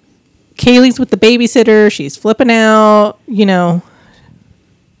like, Kaylee's with the babysitter. She's flipping out.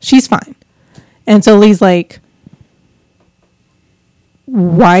 She's fine. And so Lee's like,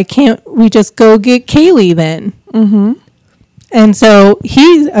 why can't we just go get Kaylee then? Mm-hmm. And so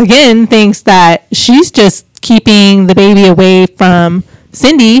he, again, thinks that she's just keeping the baby away from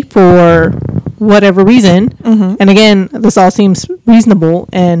Cindy for whatever reason. Mm-hmm. And again, this all seems reasonable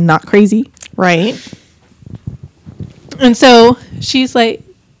and not crazy. Right. And so she's like,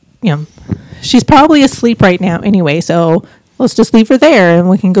 she's probably asleep right now anyway, so let's just leave her there and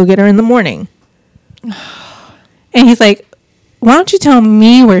we can go get her in the morning. And he's like, why don't you tell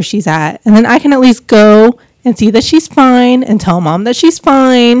me where she's at? And then I can at least go and see that she's fine and tell mom that she's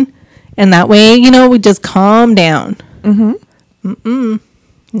fine. And that way, we just calm down. Mm-hmm.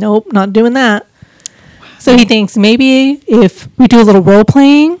 Nope, not doing that. So he thinks maybe if we do a little role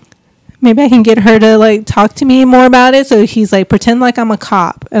playing, maybe I can get her to talk to me more about it. So he's like, pretend like I'm a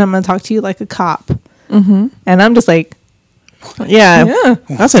cop and I'm going to talk to you like a cop. Mm-hmm. And I'm just like, yeah,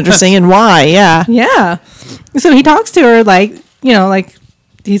 that's interesting. And why? Yeah. Yeah. So he talks to her like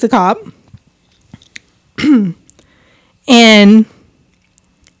he's a cop. And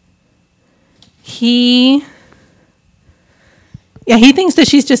he thinks that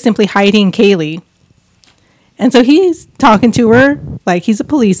she's just simply hiding Kaylee. And so he's talking to her like he's a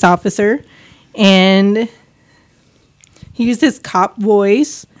police officer. And he used his cop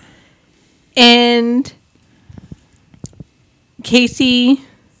voice. And Casey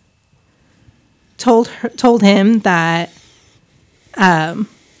told him that,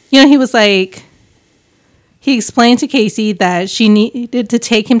 he was like, he explained to Casey that she needed to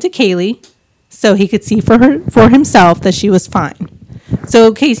take him to Kaylee so he could see for himself that she was fine.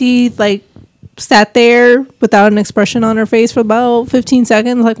 So Casey like sat there without an expression on her face for about 15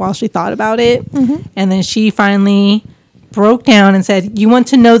 seconds, like while she thought about it. And then she finally broke down and said, "You want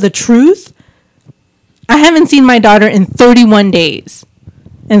to know the truth? I haven't seen my daughter in 31 days.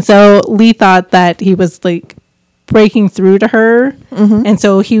 And so Lee thought that he was like breaking through to her. And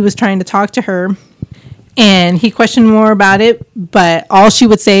so he was trying to talk to her. And he questioned more about it, but all she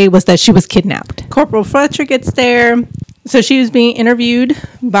would say was that she was kidnapped. Corporal Fletcher gets there. So she was being interviewed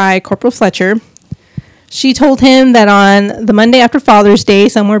by Corporal Fletcher. She told him that on the Monday after Father's Day,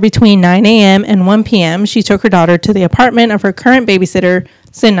 somewhere between 9 a.m. and 1 p.m., she took her daughter to the apartment of her current babysitter,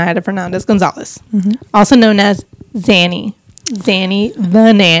 Zenaida Fernandez Gonzalez, also known as Zanny. Zanny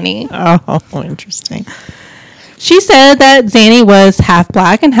the nanny. Oh, interesting. She said that Zanny was half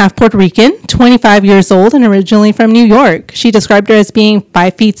black and half Puerto Rican, 25 years old, and originally from New York. She described her as being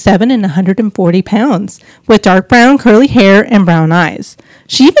 5'7" and 140 pounds, with dark brown curly hair and brown eyes.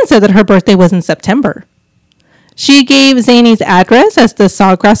 She even said that her birthday was in September. She gave Zanny's address as the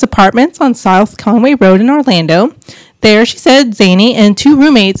Sawgrass Apartments on South Conway Road in Orlando. There, she said Zanny and two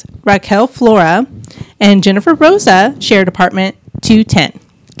roommates, Raquel Flora and Jennifer Rosa, shared apartment 210.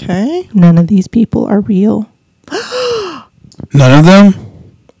 Okay. None of these people are real. None of them?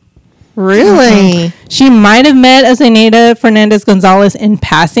 Really? She might have met Zenaida Fernandez Gonzalez in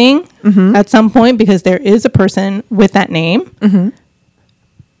passing at some point, because there is a person with that name,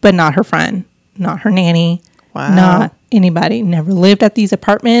 but not her friend, not her nanny. Wow. Not anybody. Never lived at these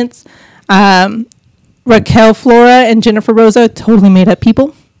apartments. Raquel Flora and Jennifer Rosa, totally made up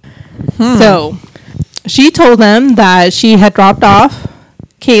people. So she told them that she had dropped off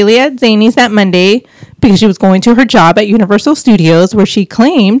Kaylee at Zany's that Monday because she was going to her job at Universal Studios, where she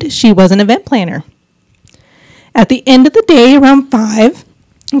claimed she was an event planner. At the end of the day, around 5,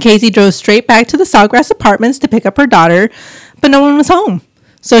 Casey drove straight back to the Sawgrass Apartments to pick up her daughter, but no one was home.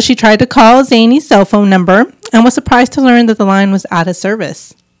 So she tried to call Zany's cell phone number and was surprised to learn that the line was out of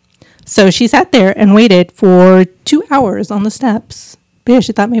service. So she sat there and waited for 2 hours on the steps because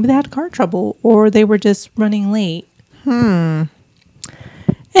she thought maybe they had car trouble or they were just running late.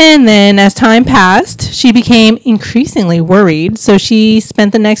 And then as time passed, she became increasingly worried. So she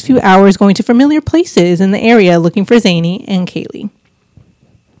spent the next few hours going to familiar places in the area looking for Zanny and Kaylee.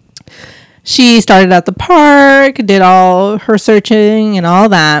 She started at the park, did all her searching and all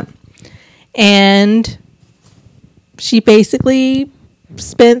that. And she basically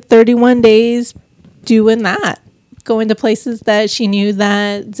spent 31 days doing that, going to places that she knew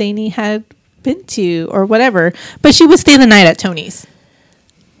that Zanny had been to or whatever. But she would stay the night at Tony's.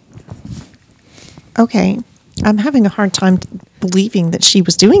 Okay. I'm having a hard time believing that she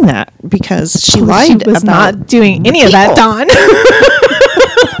was doing that because she lied She was about not doing any of that, Dawn.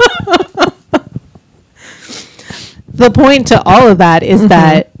 The point to all of that is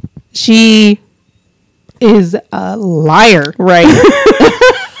that she is a liar. Right.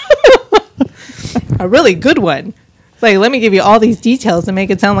 A really good one. Like, let me give you all these details to make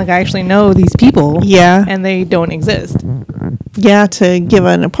it sound like I actually know these people. Yeah. And they don't exist. Yeah, to give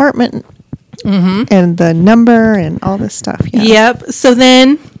an apartment and the number and all this stuff. Yeah. Yep. So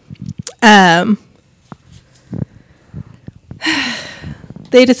then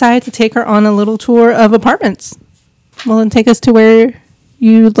they decided to take her on a little tour of apartments. Well, then take us to where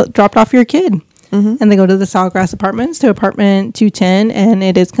you dropped off your kid. And they go to the Sawgrass Apartments, to apartment 210, and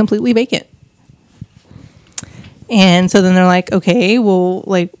it is completely vacant. And so then they're like, okay, well,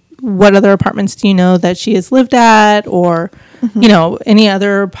 like, what other apartments do you know that she has lived at, or, you know, any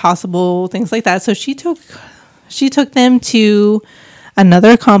other possible things like that? So she took them to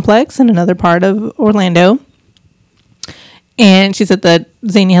another complex in another part of Orlando. And she said that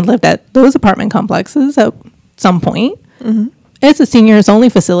Zanny had lived at those apartment complexes at some point. It's a seniors only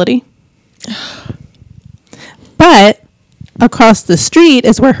facility. But across the street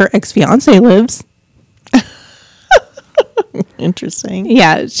is where her ex-fiance lives. Interesting.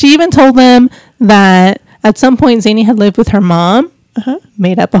 Yeah, she even told them that at some point Zanny had lived with her mom,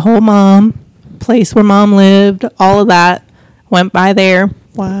 made up a whole mom, place where mom lived, all of that, went by there.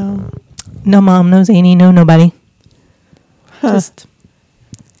 Wow. No mom, no Zanny, no nobody. Just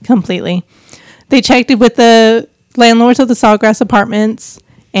completely. They checked it with the landlords of the Sawgrass Apartments,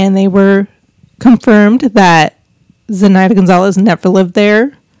 and they were confirmed that Zenaida Gonzalez never lived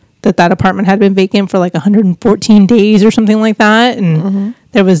there, that apartment had been vacant for like 114 days or something like that. And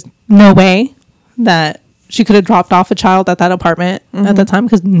there was no way that she could have dropped off a child at that apartment at the time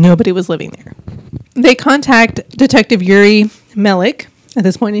because nobody was living there. They contact Detective Yuri Melik at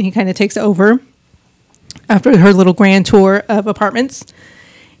this point, and he kind of takes over after her little grand tour of apartments.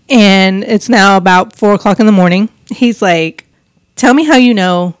 And it's now about 4:00 in the morning. He's like, tell me how you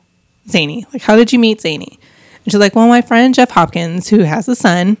know Zany. Like, how did you meet Zany? And she's like, well, my friend Jeff Hopkins, who has a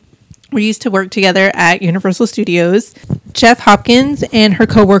son, we used to work together at Universal Studios. Jeff Hopkins and her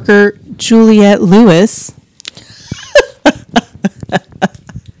coworker, Juliette Lewis.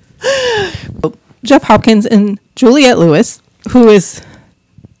 Jeff Hopkins and Juliette Lewis, who is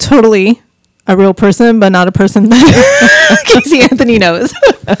totally a real person, but not a person that Casey Anthony knows,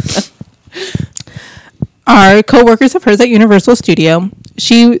 are co-workers of hers at Universal Studio.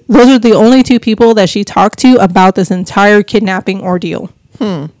 Those are the only two people that she talked to about this entire kidnapping ordeal.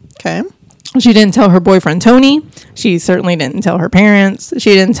 Okay. She didn't tell her boyfriend, Tony. She certainly didn't tell her parents.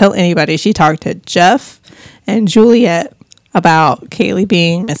 She didn't tell anybody. She talked to Jeff and Juliette about Kaylee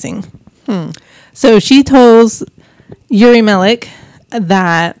being missing. So she tells Yuri Melich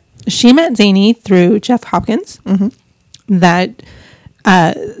that she met Zany through Jeff Hopkins, that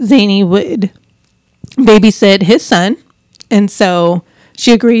Zany would babysit his son. And so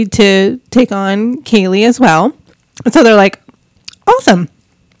she agreed to take on Kaylee as well. And so they're like, awesome.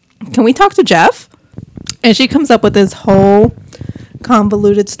 Can we talk to Jeff? And she comes up with this whole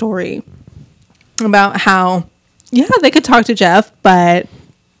convoluted story about how, yeah, they could talk to Jeff, but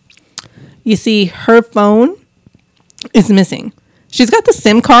you see, her phone is missing. She's got the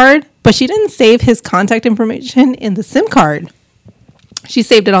SIM card, but she didn't save his contact information in the SIM card. She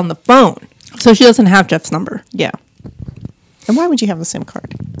saved it on the phone. So she doesn't have Jeff's number. Yeah. And why would you have the SIM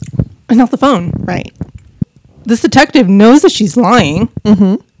card? And not the phone. Right. This detective knows that she's lying.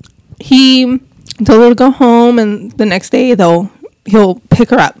 He told her to go home, and the next day he'll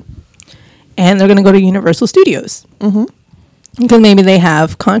pick her up. And they're going to go to Universal Studios. Because maybe they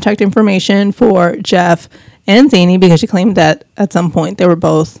have contact information for Jeff and Zany, because she claimed that at some point they were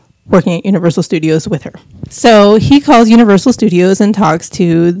both working at Universal Studios with her. So he calls Universal Studios and talks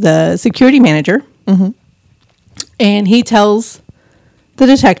to the security manager. And he tells the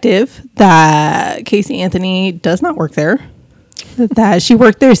detective that Casey Anthony does not work there, that she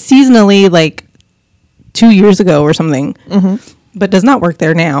worked there seasonally like 2 years ago or something, but does not work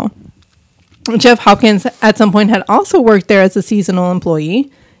there now. Jeff Hopkins at some point had also worked there as a seasonal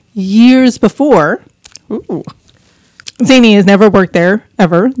employee years before. Ooh. Zany has never worked there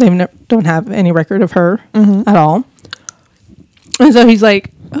ever. They don't have any record of her at all. And so he's like,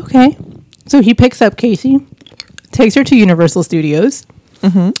 okay. So he picks up Casey, takes her to Universal Studios.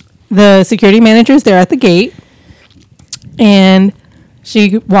 The security manager is there at the gate, and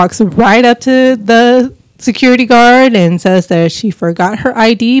she walks right up to the security guard and says that she forgot her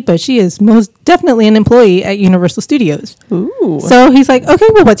ID, but she is most definitely an employee at Universal Studios. Ooh. So he's like, okay,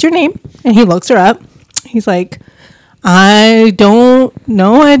 well, what's your name? And he looks her up. He's like, I don't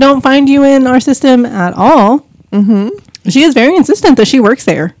know. I don't find you in our system at all. She is very insistent that she works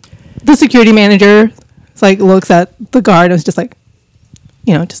there. The security manager looks at the guard and is just like,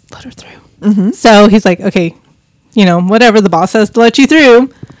 just let her through. So he's like, okay, whatever the boss says to let you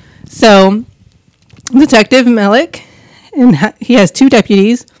through. So Detective Melich, and he has two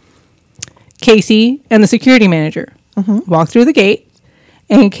deputies, Casey and the security manager, walk through the gate,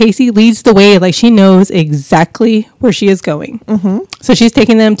 and Casey leads the way like she knows exactly where she is going. So she's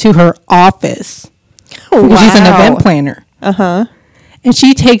taking them to her office. Oh, wow. She's an event planner. And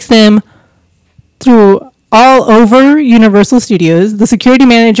she takes them through all over Universal Studios. The security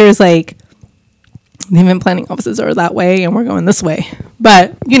manager is like, the event planning offices are that way and we're going this way.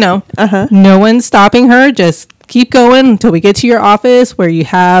 But, no one's stopping her. Just keep going until we get to your office where you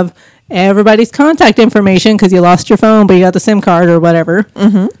have everybody's contact information because you lost your phone, but you got the SIM card or whatever.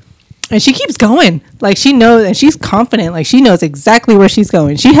 And she keeps going. Like, she knows, and she's confident. Like, she knows exactly where she's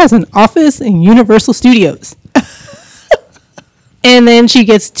going. She has an office in Universal Studios. And then she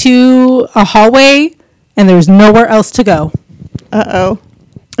gets to a hallway and there's nowhere else to go. Uh-oh.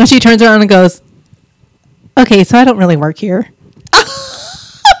 And she turns around and goes, okay, so I don't really work here.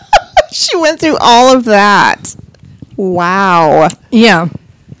 She went through all of that. Wow. Yeah.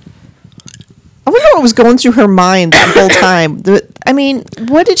 I wonder what was going through her mind that whole time. I mean,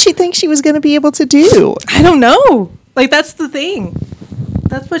 what did she think she was going to be able to do? I don't know. Like, that's the thing.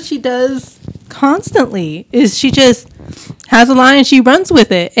 That's what she does constantly, is she just has a line and she runs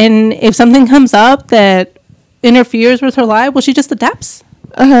with it. And if something comes up that interferes with her life, well, she just adapts.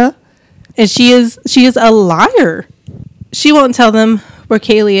 And she is a liar. She won't tell them where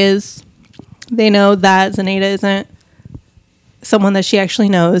Kaylee is. They know that Zenaida isn't someone that she actually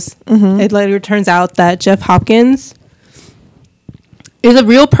knows. It later turns out that Jeff Hopkins is a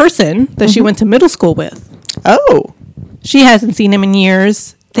real person that she went to middle school with. Oh. She hasn't seen him in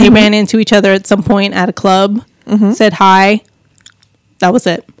years. They ran into each other at some point at a club, said hi. That was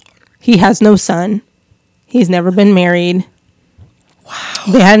it. He has no son. He's never been married. Wow.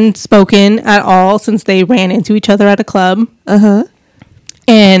 They hadn't spoken at all since they ran into each other at a club. Uh-huh.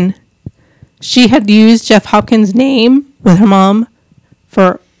 And she had used Jeff Hopkins' name with her mom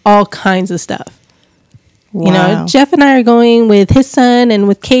for all kinds of stuff. Wow. You know, Jeff and I are going with his son and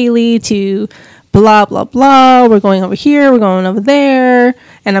with Kaylee to blah, blah, blah. We're going over here. We're going over there.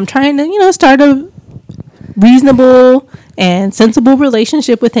 And I'm trying to, you know, start a reasonable and sensible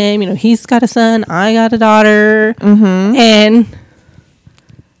relationship with him. You know, he's got a son. I got a daughter. Mm-hmm. And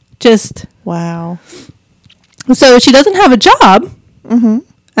just... Wow. So she doesn't have a job, Mm-hmm.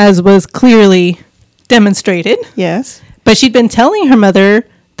 as was clearly demonstrated. Yes. But she'd been telling her mother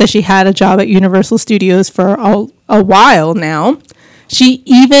that she had a job at Universal Studios for a while now. She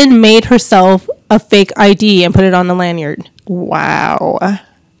even made herself a fake ID and put it on the lanyard. Wow.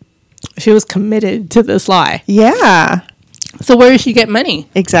 She was committed to this lie. Yeah. So where did she get money?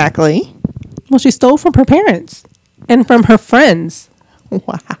 Exactly. Well, she stole from her parents and from her friends.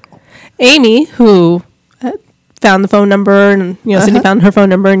 Wow. Amy, who found the phone number, and you know, Cindy found her phone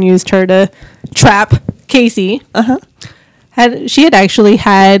number and used her to trap Casey. She had actually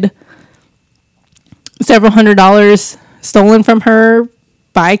had several $100s stolen from her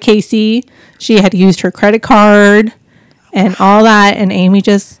by Casey. She had used her credit card and all that, and Amy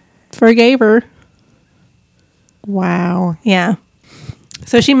just forgave her. Wow. Yeah.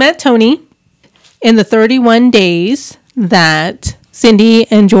 So she met Tony in the 31 days that Cindy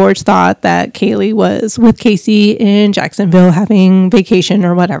and George thought that Kaylee was with Casey in Jacksonville having vacation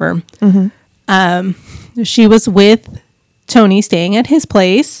or whatever. She was with Tony staying at his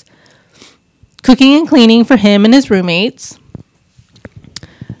place, cooking and cleaning for him and his roommates.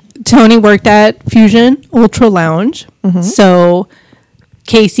 Tony worked at Fusion Ultra Lounge. So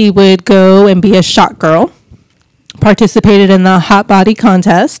Casey would go and be a shot girl, participated in the hot body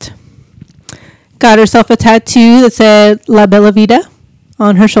contest, got herself a tattoo that said La Bella Vida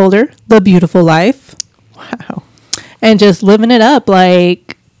on her shoulder, the beautiful life. Wow. And just living it up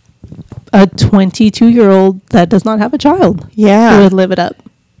like a 22-year-old that does not have a child Yeah. would live it up.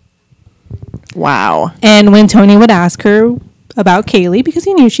 Wow. And when Tony would ask her about Kaylee, because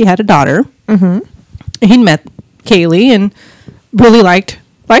he knew she had a daughter, he'd met Kaylee and really liked her.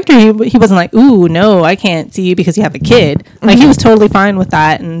 He wasn't like, ooh, no, I can't see you because you have a kid. Like, he was totally fine with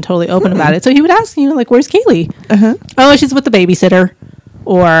that and totally open about it. So he would ask, you know, like, where's Kaylee? Oh, she's with the babysitter.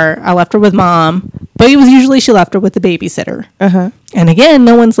 Or I left her with mom. But it was usually she left her with the babysitter. And again,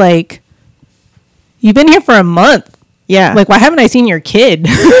 no one's like, you've been here for a month. Yeah. Like, why haven't I seen your kid?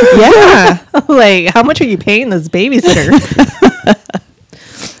 Yeah. Like, how much are you paying this babysitter?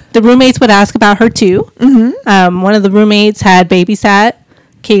 The roommates would ask about her too. One of the roommates had babysat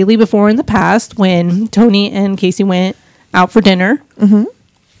Kaylee before in the past when Tony and Casey went out for dinner.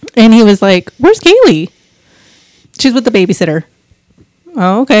 And he was like, where's Kaylee? She's with the babysitter.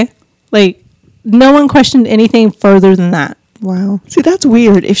 Oh, okay. Like, no one questioned anything further than that. Wow. See, that's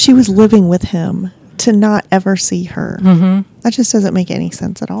weird. If she was living with him, to not ever see her. That just doesn't make any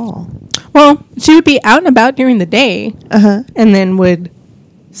sense at all. Well, she would be out and about during the day and then would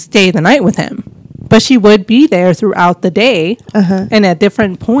stay the night with him. But she would be there throughout the day. And at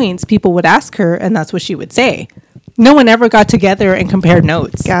different points, people would ask her, and that's what she would say. No one ever got together and compared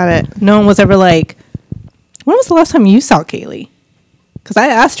notes. Got it. No one was ever like, when was the last time you saw Kaylee? Because I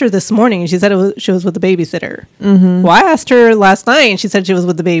asked her this morning, and she said she was with the babysitter. Well, I asked her last night, and she said she was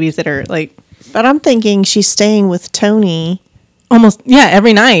with the babysitter. Like, But I'm thinking she's staying with Tony. almost, yeah,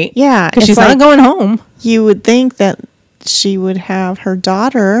 every night. Yeah. Because it's she's like, not going home. You would think that she would have her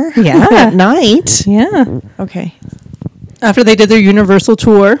daughter Yeah. at night. Yeah. Okay. After they did their Universal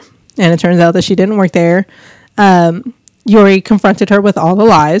tour, and it turns out that she didn't work there, Yuri confronted her with all the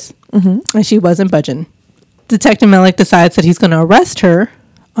lies, and she wasn't budging. Detective Melick decides that he's going to arrest her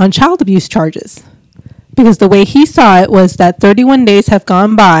on child abuse charges because the way he saw it was that 31 days have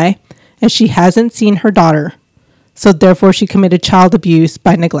gone by and she hasn't seen her daughter. So therefore she committed child abuse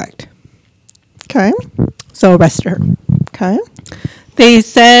by neglect. Okay. So arrested her. Okay. They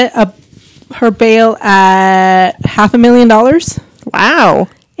set her bail at $500,000. Wow.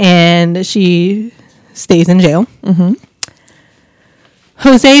 And she stays in jail.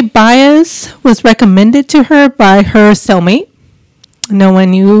 Jose Baez was recommended to her by her cellmate. No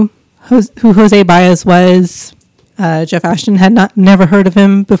one knew who Jose Baez was. Jeff Ashton had never heard of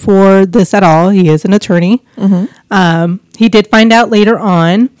him before this at all. He is an attorney. He did find out later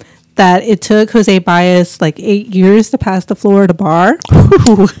on that it took Jose Baez like 8 years to pass the Florida bar.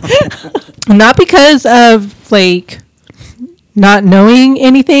 Not because of like not knowing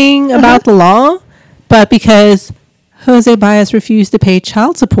anything about the law, but because Jose Baez refused to pay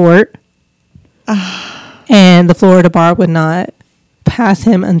child support, and the Florida bar would not pass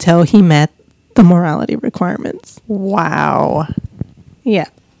him until he met the morality requirements. Wow. Yeah.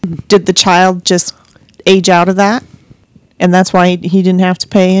 Did the child just age out of that? And that's why he didn't have to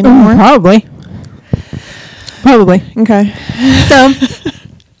pay anymore? Probably. Okay. So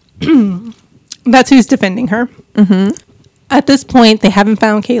that's who's defending her. Mm-hmm. At this point, they haven't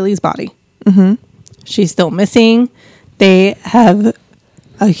found Kaylee's body. Mm-hmm. She's still missing. They have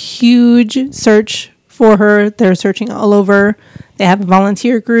a huge search for her. They're searching all over. They have a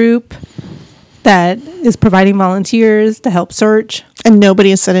volunteer group that is providing volunteers to help search. And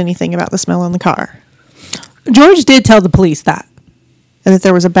nobody has said anything about the smell in the car. George did tell the police that. And that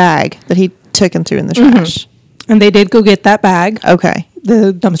there was a bag that he took and threw in the trash. And they did go get that bag. Okay.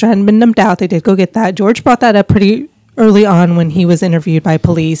 The dumpster hadn't been dumped out. They did go get that. George brought that up pretty early on when he was interviewed by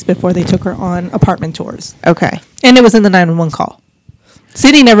police before they took her on apartment tours. Okay. And it was in the 911 call.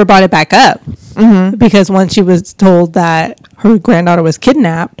 Sydney never brought it back up because once she was told that her granddaughter was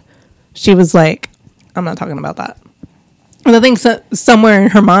kidnapped, she was like, I'm not talking about that. And I think somewhere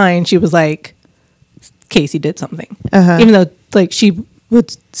in her mind, she was like, Casey did something. Even though like she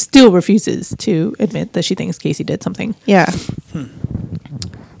would still refuses to admit that she thinks Casey did something. Yeah.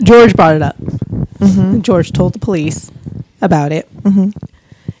 George brought it up. George told the police about it.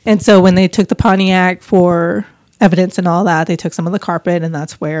 And so when they took the Pontiac for evidence and all that, they took some of the carpet, and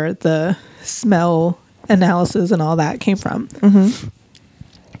that's where the smell analysis and all that came from.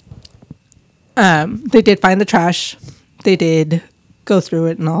 They did find the trash. They did go through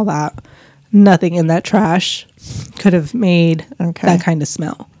it and all that. Nothing in that trash could have made that kind of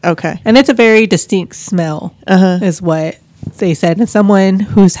smell. Okay. And it's a very distinct smell, is what they said. And someone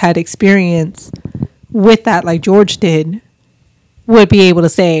who's had experience with that, like George did, would be able to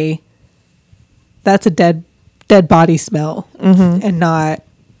say that's a dead body smell and not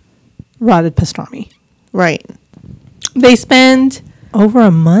rotted pastrami. Right. They spend over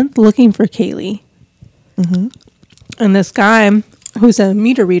a month looking for Kaylee. And this guy, who's a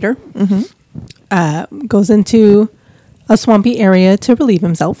meter reader, goes into a swampy area to relieve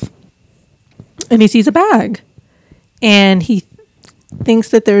himself. And he sees a bag. And he thinks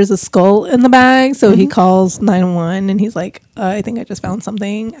that there's a skull in the bag. So he calls 911 and he's like, I think I just found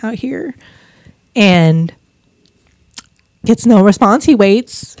something out here. And gets no response. He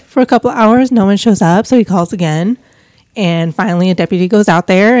waits for a couple of hours. No one shows up. So he calls again. And finally a deputy goes out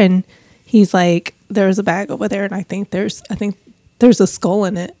there and he's like, there's a bag over there. And I think there's a skull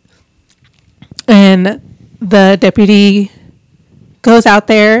in it. And the deputy goes out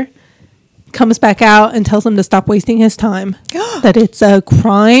there, comes back out and tells him to stop wasting his time. That it's a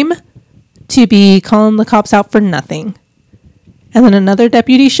crime to be calling the cops out for nothing. And then another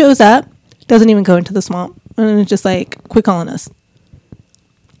deputy shows up, doesn't even go into the swamp. And it's just like, quit calling us.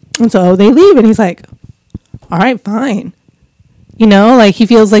 And so they leave and he's like, all right, fine. You know, like he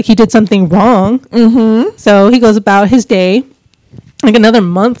feels like he did something wrong. So he goes about his day. Like another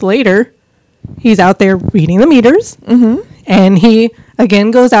month later, he's out there reading the meters. And he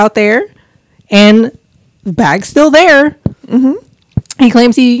again goes out there and the bag's still there. He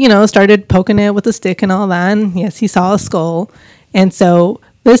claims he, started poking it with a stick and all that. And yes, he saw a skull. And so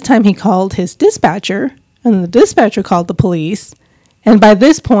this time he called his dispatcher and the dispatcher called the police. And by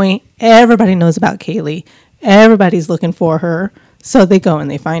this point, everybody knows about Kaylee. Everybody's looking for her. So they go and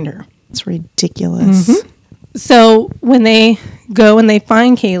they find her. It's ridiculous. So when they go and they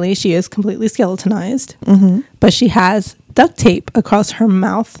find Kaylee, she is completely skeletonized, but she has duct tape across her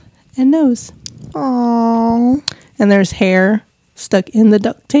mouth and nose. Oh. And there's hair stuck in the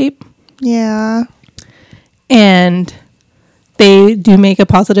duct tape. Yeah. And they do make a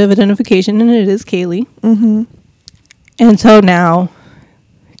positive identification, and it is Kaylee. And so now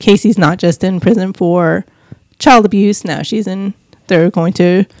Casey's not just in prison for child abuse. Now they're going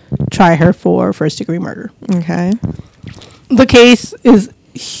to try her for first-degree murder. Okay. The case is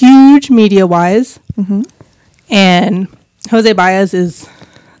huge media-wise, and Jose Baez is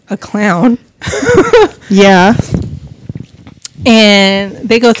a clown. Yeah. And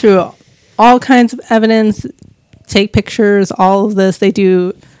they go through all kinds of evidence, take pictures, all of this. They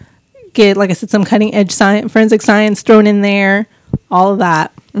do get, like I said, some cutting-edge forensic science thrown in there, all of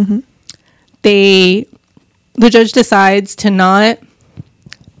that. The judge decides to not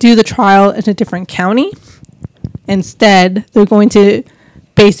do the trial in a different county. Instead, they're going to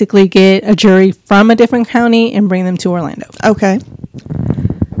basically get a jury from a different county and bring them to Orlando. Okay.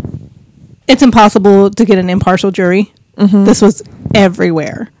 It's impossible to get an impartial jury. This was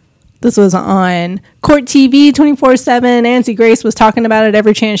everywhere. This was on Court TV 24/7. Nancy Grace was talking about it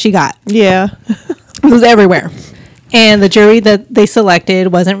every chance she got. Yeah. It was everywhere. And the jury that they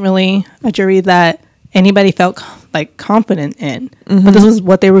selected wasn't really a jury that anybody felt like confident in. But this was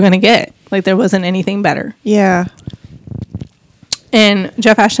what they were going to get. Like, there wasn't anything better. Yeah. And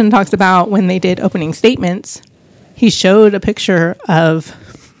Jeff Ashton talks about when they did opening statements, he showed a picture of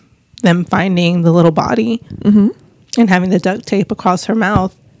them finding the little body and having the duct tape across her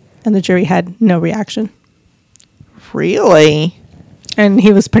mouth, and the jury had no reaction. Really? And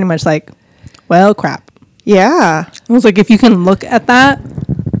he was pretty much like, well, crap. Yeah. I was like, if you can look at that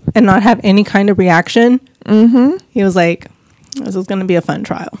and not have any kind of reaction, he was like, this is going to be a fun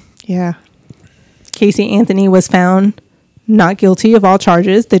trial. Yeah. Casey Anthony was found not guilty of all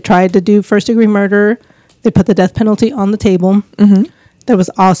charges. They tried to do first-degree murder. They put the death penalty on the table. There was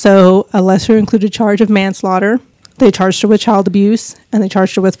also a lesser-included charge of manslaughter. They charged her with child abuse, and they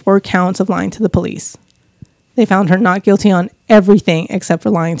charged her with 4 counts of lying to the police. They found her not guilty on everything except for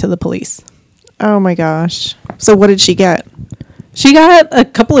lying to the police. Oh, my gosh. So what did she get? She got a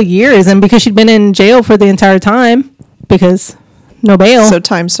couple of years, and because she'd been in jail for the entire time, because no bail. So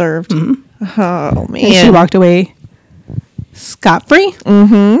time served. Oh, man. And she walked away scot-free.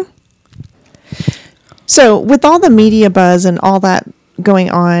 So with all the media buzz and all that going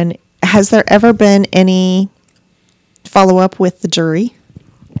on, has there ever been any follow-up with the jury?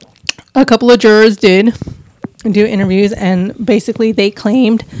 A couple of jurors did do interviews, and basically they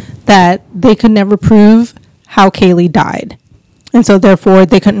claimed that they could never prove how Kaylee died. And so therefore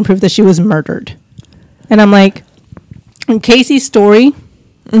they couldn't prove that she was murdered. And I'm like, in Casey's story,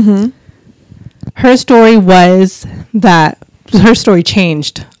 her story was that her story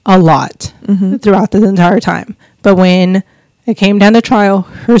changed a lot throughout the entire time. But when it came down to trial,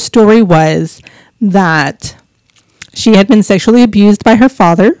 her story was that she had been sexually abused by her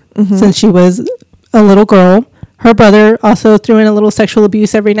father since she was a little girl. Her brother also threw in a little sexual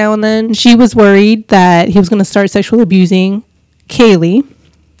abuse every now and then. She was worried that he was going to start sexually abusing Kaylee.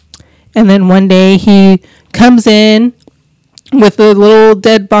 And then one day he comes in with the little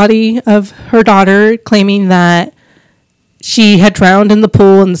dead body of her daughter, claiming that she had drowned in the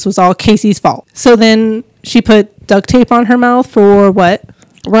pool and this was all Casey's fault. So then she put duct tape on her mouth for what?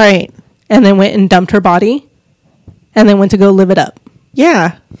 Right. And then went and dumped her body and then went to go live it up.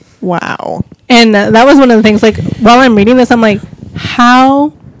 Yeah. Wow. And that was one of the things, like, while I'm reading this, I'm like,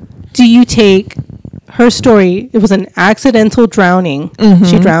 how do you take her story? It was an accidental drowning.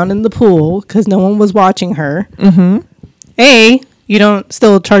 She drowned in the pool because no one was watching her. A, you don't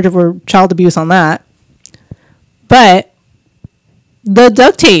still charge her for child abuse on that. But the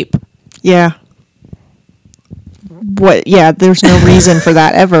duct tape. Yeah. What? Yeah, there's no reason for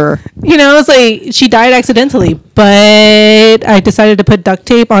that ever. You know, it's like she died accidentally, but I decided to put duct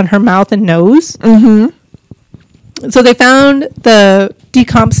tape on her mouth and nose. So they found the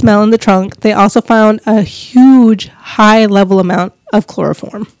decomp smell in the trunk. They also found a huge, high-level amount of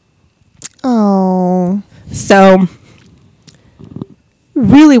chloroform. Oh. So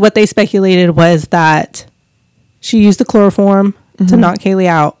really what they speculated was that she used the chloroform to knock Kaylee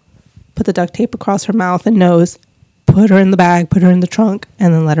out, put the duct tape across her mouth and nose, put her in the bag, put her in the trunk,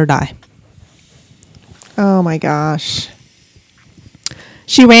 and then let her die. Oh, my gosh.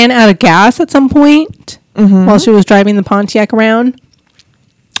 She ran out of gas at some point while she was driving the Pontiac around.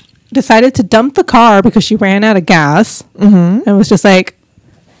 Decided to dump the car because she ran out of gas. And was just like,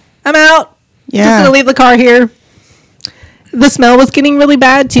 I'm out. Yeah. Just going to leave the car here. The smell was getting really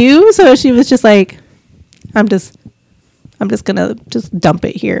bad too. So she was just like, I'm just going to just dump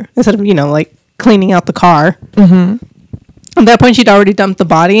it here. Instead of, like cleaning out the car. At that point, she'd already dumped the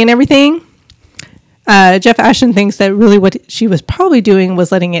body and everything. Jeff Ashton thinks that really what she was probably doing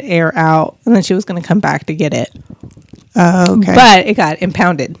was letting it air out, and then she was going to come back to get it. Oh, okay. But it got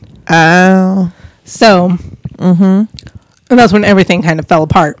impounded. Oh. So, and that's when everything kind of fell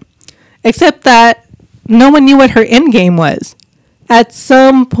apart. Except that no one knew what her end game was. At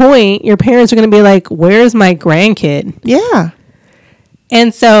some point, your parents are going to be like, where's my grandkid? Yeah.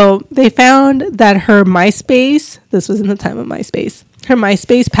 And so they found that her MySpace, this was in the time of MySpace, her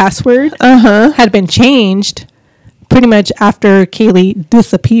MySpace password had been changed pretty much after Kaylee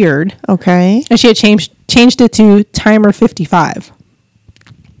disappeared. Okay. And she had changed it to Timer 55.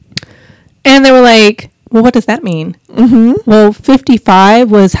 And they were like, well, what does that mean? Well, 55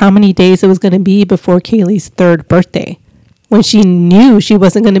 was how many days it was going to be before Kaylee's 3rd birthday. When she knew she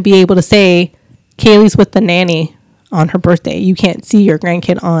wasn't going to be able to say, Kaylee's with the nanny on her birthday. You can't see your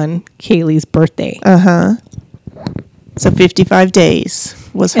grandkid on Kaylee's birthday. So 55 days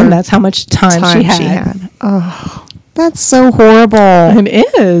was her. And that's how much time she had. Oh, that's so horrible.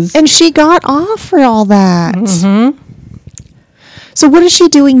 It is. And she got off for all that. So what is she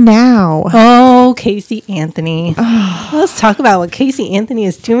doing now? Oh, Casey Anthony. Let's talk about what Casey Anthony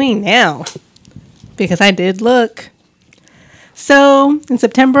is doing now. Because I did look. So, in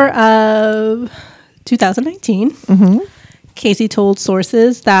September of 2019, Casey told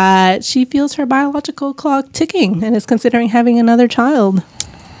sources that she feels her biological clock ticking and is considering having another child.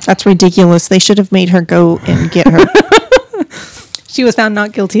 That's ridiculous. They should have made her go and get her. She was found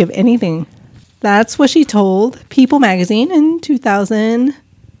not guilty of anything. That's what she told People magazine in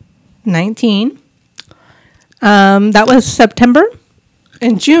 2019. That was September.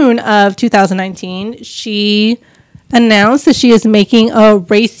 In June of 2019, she announced that she is making a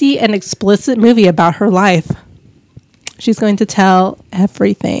racy and explicit movie about her life. She's going to tell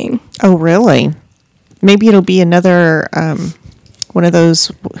everything. Oh, really? Maybe it'll be another one of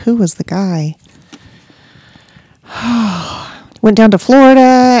those. Who was the guy? Went down to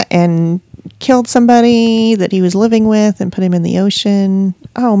Florida and killed somebody that he was living with and put him in the ocean.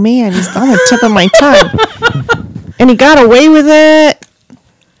 Oh, man, he's on the tip of my tongue. And he got away with it.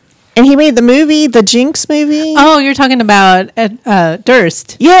 And he made the movie, the Jinx movie. Oh, you're talking about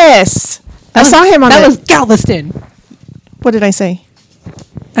Durst. Yes. I saw him on that. That Was Galveston. What did I say?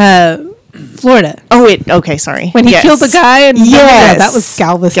 Florida. Oh, okay, sorry. When he killed the guy. And yes. That was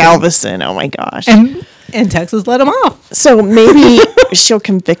Galveston. Galveston, oh my gosh. And Texas let him off. So maybe she'll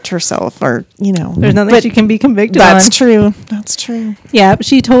convict herself or, There's nothing she can be convicted on. That's true. That's true. Yeah, but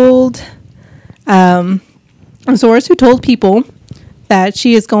she told a source who told People that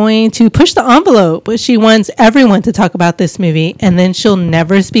she is going to push the envelope, but she wants everyone to talk about this movie, and then she'll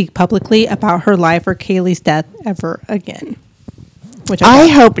never speak publicly about her life or Kaylee's death ever again. Which I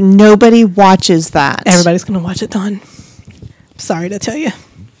hope nobody watches that. Everybody's going to watch it, Dawn. Sorry to tell you.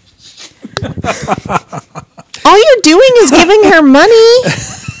 All you're doing is giving her money.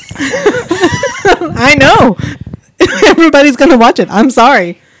 I know. Everybody's going to watch it. I'm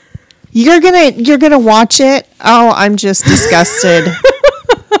sorry. You're gonna watch it. Oh, I'm just disgusted.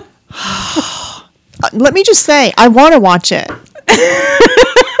 Let me just say, I want to watch it.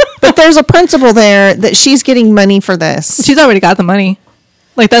 But there's a principle there that she's getting money for this. She's already got the money.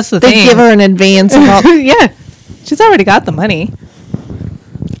 Like, that's the thing. They give her an advance. Yeah. She's already got the money.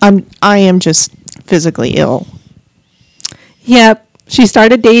 I am just physically ill. Yep. She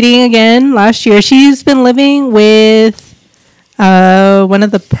started dating again last year. She's been living with one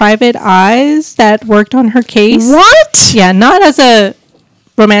of the private eyes that worked on her case. What? Yeah, not as a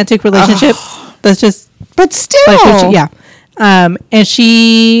romantic relationship. That's just... But still. Yeah. And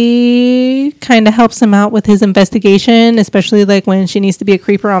she kind of helps him out with his investigation, especially like when she needs to be a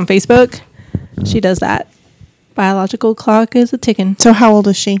creeper on Facebook. She does that. Biological clock is a ticking. So how old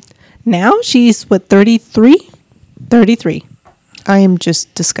is she? Now she's, 33? 33. I am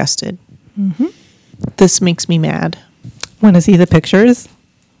just disgusted. Mm-hmm. This makes me mad. Want to see the pictures?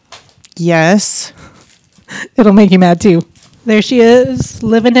 Yes. It'll make you mad too. There she is,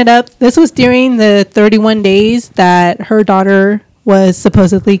 living it up. This was during the 31 days that her daughter was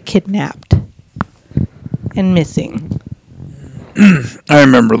supposedly kidnapped and missing. I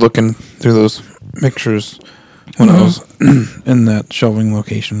remember looking through those pictures when I was in that shelving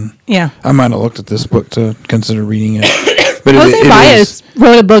location. Yeah. I might have looked at this book to consider reading it. But Jose Baez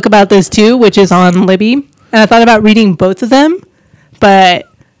wrote a book about this too, which is on Libby. And I thought about reading both of them, but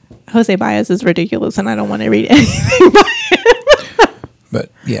Jose Baez is ridiculous and I don't want to read anything by him.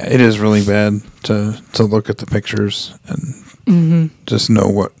 But yeah, it is really bad to look at the pictures and just know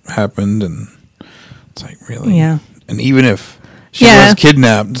what happened. And it's like, really? Yeah. And even if she was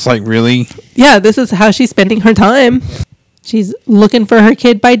kidnapped, it's like, really? Yeah, this is how she's spending her time. She's looking for her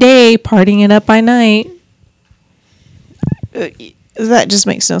kid by day, partying it up by night. That just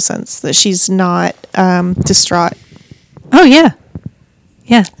makes no sense that she's not distraught. Oh, yeah.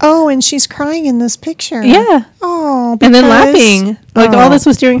 Yeah. Oh, and she's crying in this picture. Yeah. Oh, and then laughing. Like, all this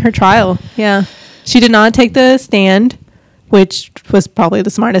was during her trial. Yeah. She did not take the stand, which was probably the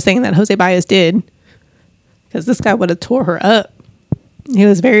smartest thing that Jose Baez did. Because this guy would have tore her up. He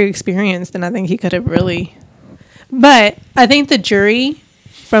was very experienced, and I think he could have really... But I think the jury,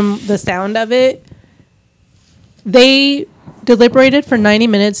 from the sound of it, they deliberated for 90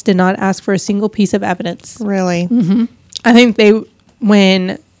 minutes, did not ask for a single piece of evidence. Really? Mm-hmm. I think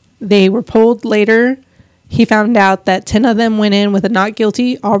when they were polled later, he found out that 10 of them went in with a not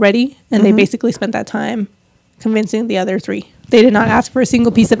guilty already, and they basically spent that time convincing the other 3. They did not ask for a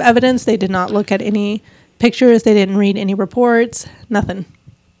single piece of evidence. They did not look at any pictures. They didn't read any reports. Nothing.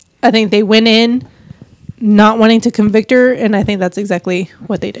 I think they went in not wanting to convict her, and I think that's exactly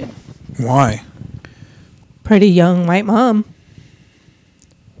what they did. Why? Pretty young white mom.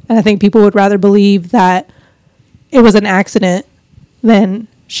 And I think people would rather believe that it was an accident then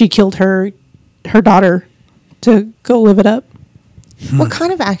she killed her daughter to go live it up. What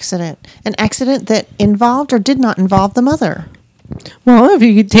kind of accident? An accident that involved or did not involve the mother? Well, if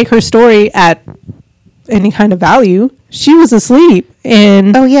you could take her story at any kind of value, she was asleep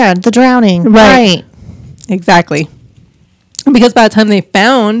and Oh, yeah, the drowning. Right. Exactly. Because by the time they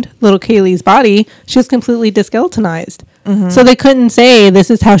found little Kaylee's body, she was completely desskeletonized. So they couldn't say this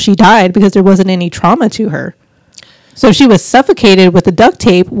is how she died because there wasn't any trauma to her. So she was suffocated with the duct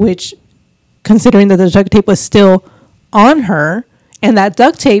tape, which, considering that the duct tape was still on her, and that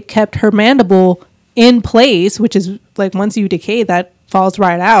duct tape kept her mandible in place, which is like once you decay, that falls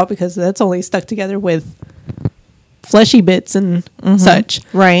right out because that's only stuck together with fleshy bits and such.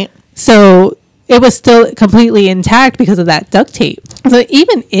 Right. So it was still completely intact because of that duct tape. So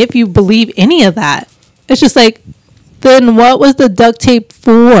even if you believe any of that, it's just like, then what was the duct tape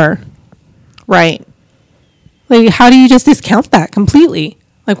for? Right. Like, how do you just discount that completely?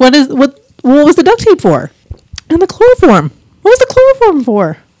 Like, what was the duct tape for? And the chloroform. What was the chloroform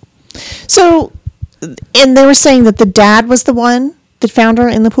for? So, and they were saying that the dad was the one that found her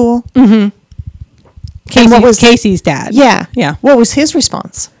in the pool? What was Casey's dad? Yeah. Yeah. What was his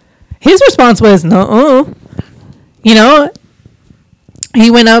response? His response was, no. You know,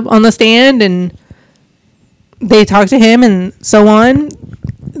 he went up on the stand and they talked to him and so on.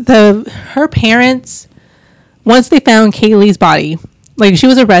 Her parents, once they found Kaylee's body, like she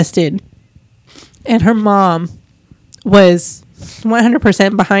was arrested and her mom was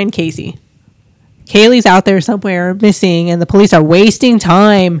 100% behind Casey. Kaylee's out there somewhere missing and the police are wasting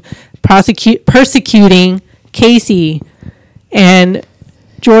time persecuting Casey. And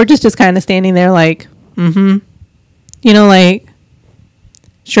George is just kind of standing there like, you know, like,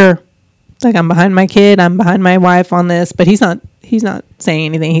 sure. Like, I'm behind my kid. I'm behind my wife on this. But he's not saying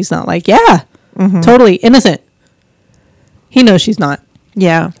anything. He's not like, yeah, totally innocent. He knows she's not.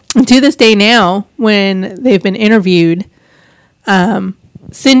 Yeah. And to this day now, when they've been interviewed,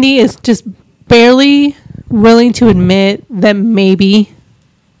 Cindy is just barely willing to admit that maybe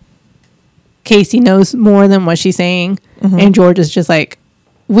Casey knows more than what she's saying. And George is just like,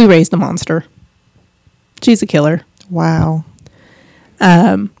 we raised a monster. She's a killer. Wow.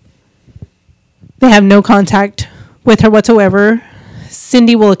 They have no contact with her whatsoever.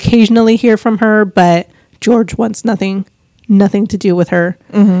 Cindy will occasionally hear from her, but George wants nothing to do with her.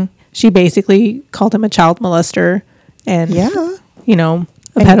 She basically called him a child molester and, you know,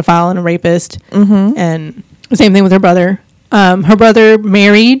 a pedophile and a rapist. And same thing with her brother. Her brother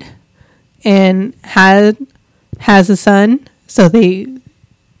married and has a son, so they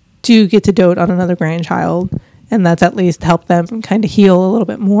do get to dote on another grandchild, and that's at least helped them kind of heal a little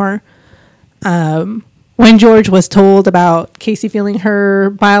bit more. When George was told about Casey feeling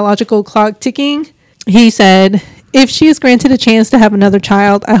her biological clock ticking, he said, if she is granted a chance to have another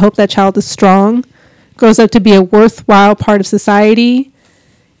child, I hope that child is strong, grows up to be a worthwhile part of society,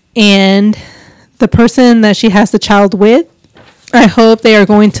 and the person that she has the child with, I hope they are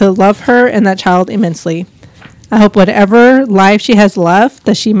going to love her and that child immensely. I hope whatever life she has left,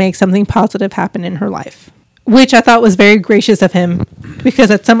 that she makes something positive happen in her life. Which I thought was very gracious of him,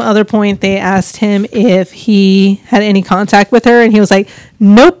 because at some other point they asked him if he had any contact with her, and he was like,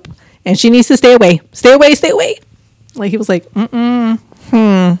 nope, and she needs to stay away. Stay away, stay away. Like, he was like, I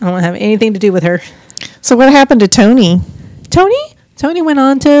don't want to have anything to do with her. So what happened to Tony? Tony went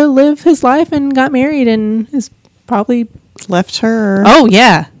on to live his life and got married and is probably... Left her. Oh,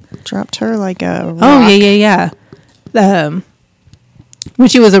 yeah. Dropped her like a rock. Oh, yeah. When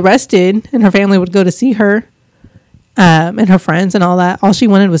she was arrested and her family would go to see her, and her friends and all that, all she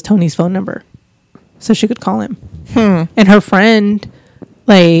wanted was Tony's phone number so she could call him. And her friend,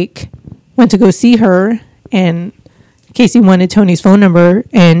 like, went to go see her, and Casey wanted Tony's phone number,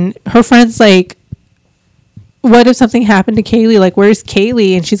 and her friend's like, what if something happened to Kaylee? Like, where's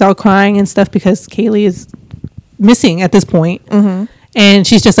Kaylee? And she's all crying and stuff because Kaylee is missing at this point. And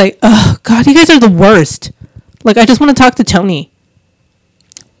she's just like, oh, God, you guys are the worst. Like, I just want to talk to Tony.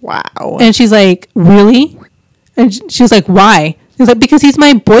 Wow. And she's like, really? And she was like, why? He's like, because he's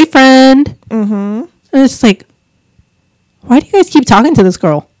my boyfriend. And it's like, why do you guys keep talking to this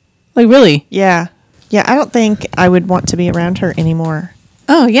girl? Like, really? Yeah. Yeah, I don't think I would want to be around her anymore.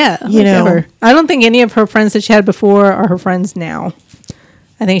 Oh, yeah. You know. Ever. I don't think any of her friends that she had before are her friends now.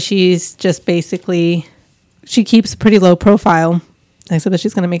 I think she's just basically, she keeps a pretty low profile, except that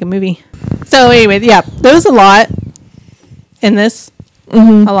she's going to make a movie. So anyway, yeah, there was a lot in this. A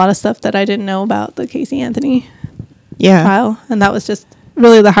lot of stuff that I didn't know about the Casey Anthony trial. And that was just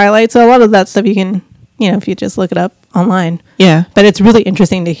really the highlight. So a lot of that stuff you can, you know, if you just look it up online. Yeah. But it's really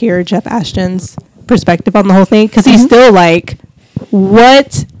interesting to hear Jeff Ashton's perspective on the whole thing, because he's still like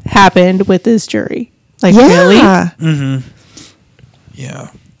what happened with this jury? Like, really?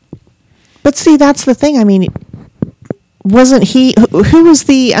 Yeah. But see, that's the thing. I mean, wasn't he? Who was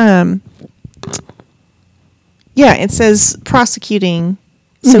the? Yeah, it says prosecuting.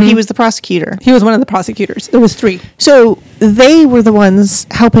 So he was the prosecutor. He was one of the prosecutors. There was 3. So they were the ones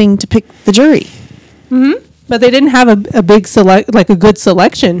helping to pick the jury. But they didn't have a big like a good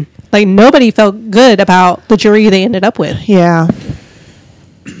selection. Like, nobody felt good about the jury they ended up with. Yeah.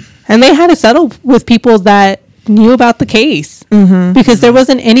 And they had to settle with people that knew about the case. Because there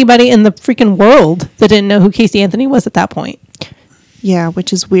wasn't anybody in the freaking world that didn't know who Casey Anthony was at that point. Yeah,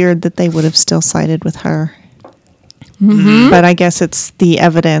 which is weird that they would have still sided with her. But I guess it's the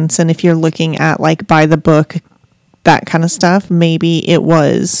evidence. And if you're looking at, like, by the book, that kind of stuff, maybe it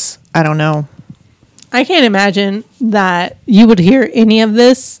was, I don't know. I can't imagine that you would hear any of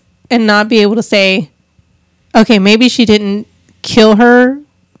this and not be able to say, okay, maybe she didn't kill her,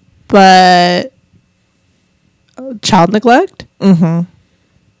 but child neglect? They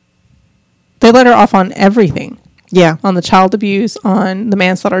let her off on everything. Yeah. On the child abuse, on the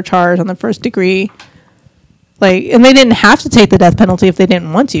manslaughter charge, on the first degree. Like, and they didn't have to take the death penalty if they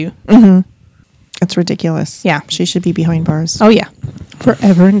didn't want to. It's ridiculous. Yeah. She should be behind bars. Oh, yeah.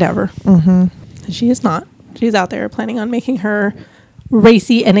 Forever and ever. And she is not. She's out there planning on making her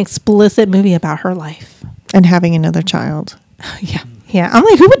racy and explicit movie about her life. And having another child. Yeah. Yeah. I'm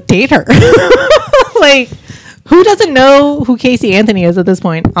like, who would date her? Like, who doesn't know who Casey Anthony is at this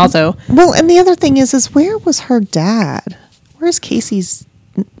point? Also. Well, and the other thing is where was her dad? Where's Casey's,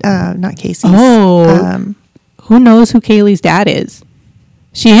 not Casey's. Who knows who Kaylee's dad is?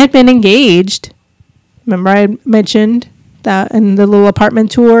 She had been engaged. Remember I mentioned that in the little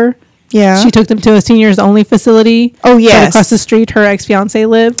apartment tour? Yeah. She took them to a seniors only facility. Oh, yes. Right across the street, her ex-fiance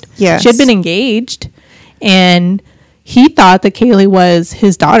lived. Yes. She had been engaged, and he thought that Kaylee was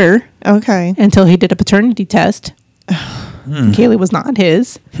his daughter. Okay. Until he did a paternity test. Kaylee was not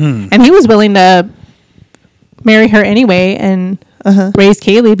his. And he was willing to marry her anyway and raise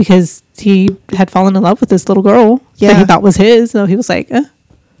Kaylee because he had fallen in love with this little girl that he thought was his. So he was like,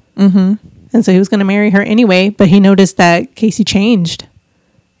 And so he was going to marry her anyway, but he noticed that Casey changed.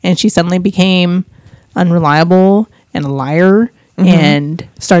 And she suddenly became unreliable and a liar and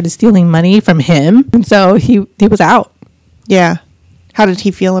started stealing money from him. And so he was out. Yeah. How did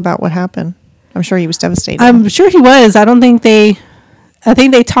he feel about what happened? I'm sure he was devastated. I'm sure he was. I think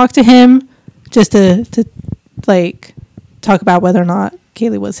they talked to him just to like talk about whether or not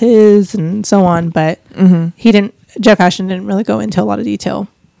Kaylee was his and so on. But Jeff Ashton didn't really go into a lot of detail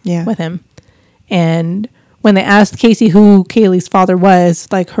with him. And when they asked Casey who Kaylee's father was,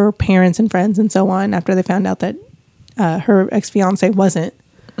 like her parents and friends and so on, after they found out that her ex-fiance wasn't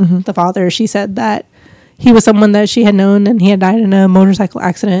the father, she said that he was someone that she had known and he had died in a motorcycle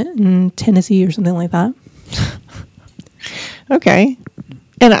accident in Tennessee or something like that. Okay.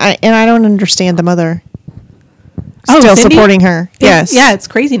 And I don't understand the mother still Cindy? supporting her. Yes. Yeah, it's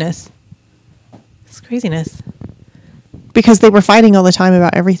craziness. It's craziness. Because they were fighting all the time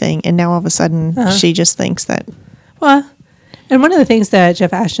about everything, and now all of a sudden she just thinks that. Well, and one of the things that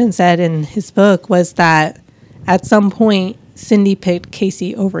Jeff Ashton said in his book was that at some point Cindy picked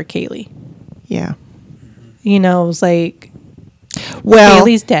Casey over Kaylee. Yeah. You know, it was like, well,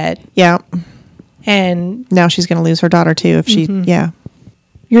 Kaylee's dead. Yeah. And now she's going to lose her daughter too if she,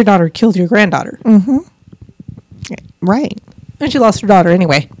 your daughter killed your granddaughter. Right. And she lost her daughter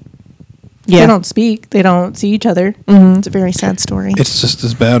anyway. Yeah. They don't speak. They don't see each other. It's a very sad story. It's just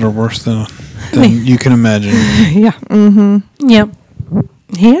as bad or worse than you can imagine. Yeah. Yep.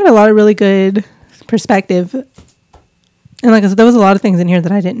 He had a lot of really good perspective. And like I said, there was a lot of things in here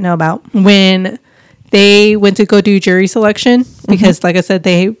that I didn't know about. When they went to go do jury selection, because like I said,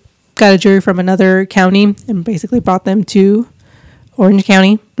 they got a jury from another county and basically brought them to Orange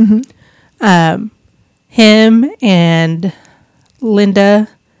County. Him and Linda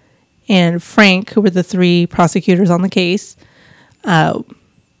and Frank, who were the 3 prosecutors on the case,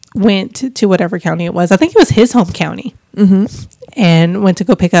 went to whatever county it was. I think it was his home county. And went to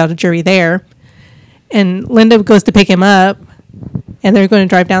go pick out a jury there. And Linda goes to pick him up, and they're going to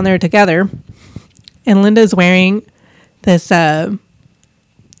drive down there together. And Linda's wearing this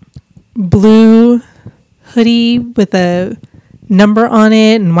blue hoodie with a number on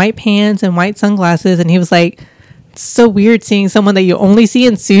it and white pants and white sunglasses. And he was like, it's so weird seeing someone that you only see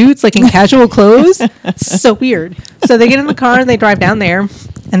in suits, like in casual clothes. So weird. So they get in the car and they drive down there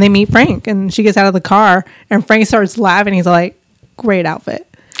and they meet Frank, and she gets out of the car and Frank starts laughing. He's like, great outfit.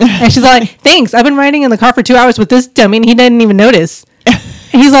 And she's like, thanks. I've been riding in the car for 2 hours with this dummy and he didn't even notice.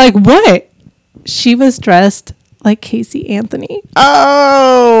 And he's like, what? She was dressed like Casey Anthony.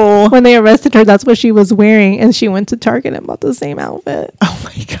 Oh. When they arrested her, that's what she was wearing, and she went to Target and bought the same outfit. Oh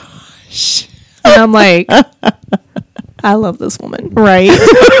my gosh. And I'm like, I love this woman. Right.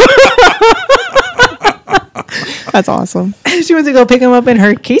 That's awesome. She went to go pick him up in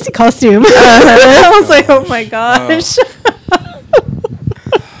her Casey costume. I was like, oh my gosh.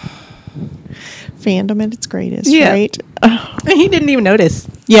 Fandom at its greatest, Yeah. right? And he didn't even notice.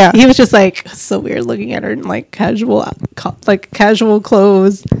 Yeah. He was just like so weird looking at her in like casual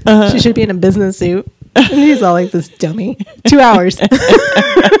clothes. She should be in a business suit. And he's all like this dummy. 2 hours.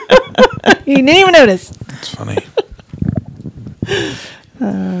 He didn't even notice. It's funny.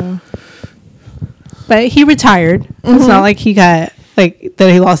 But he retired. It's not like he got like that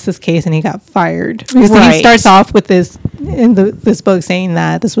he lost this case and he got fired. Because Right. he starts off with this in this book saying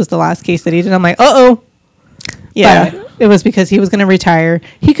that this was the last case that he did. I'm like, Yeah. But it was because he was going to retire.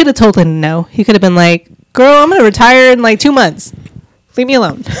 He could have told him no. He could have been like, girl, I'm going to retire in like 2 months. Leave me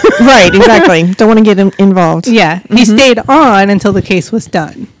alone. Right, exactly. Don't want to get involved. Yeah. He stayed on until the case was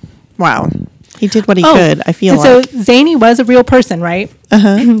done. Wow. He did what he could, I feel and like. So Zany was a real person, right?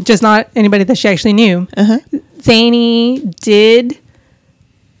 Just not anybody that she actually knew. Zany did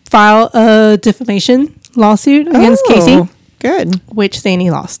file a defamation lawsuit against Casey, Good. which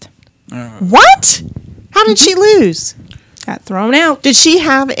Zany lost. What? How did she lose? Got thrown out. Did she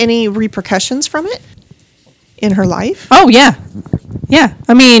have any repercussions from it in her life? Oh, yeah. Yeah.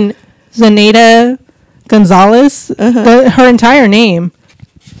 I mean, Zenaida Gonzalez, her entire name,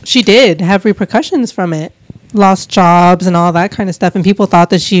 she did have repercussions from it. Lost jobs and all that kind of stuff. And people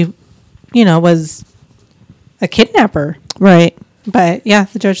thought that she, was a kidnapper. Right. But yeah,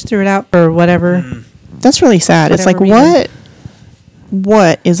 the judge threw it out or whatever. That's really sad. It's like, Whatever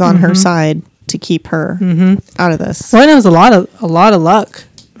what is on her side to keep her out of this? Well, it was a lot of luck,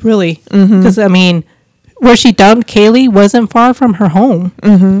 really. Because, I mean, where she dumped Kaylee wasn't far from her home.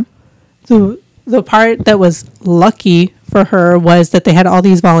 The part that was lucky for her was that they had all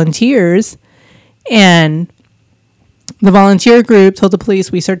these volunteers, and the volunteer group told the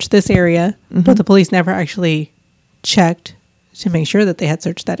police, we searched this area, but the police never actually checked to make sure that they had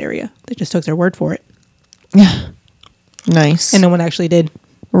searched that area. They just took their word for it. Nice. And no one actually did.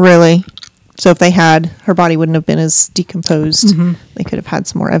 Really? So if they had, her body wouldn't have been as decomposed. They could have had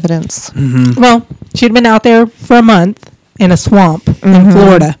some more evidence. Well, she'd been out there for a month in a swamp in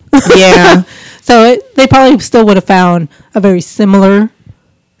Florida. Yeah. So they probably still would have found a very similar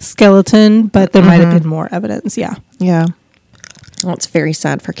skeleton, but there might have been more evidence. Yeah. Yeah. Well, it's very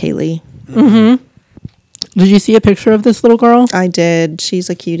sad for Kaylee. Did you see a picture of this little girl? I did. She's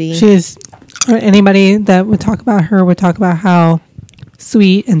a cutie. She's, or anybody that would talk about her would talk about how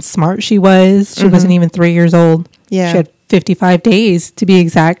sweet and smart she was. She wasn't even 3 years old. Yeah. She had 55 days to be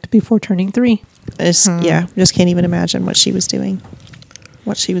exact before turning 3. Yeah. Just can't even imagine what she was doing,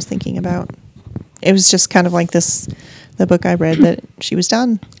 what she was thinking about. It was just kind of like the book I read that she was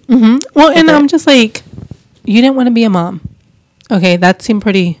done. Well, and I'm just like, you didn't want to be a mom. Okay, that seemed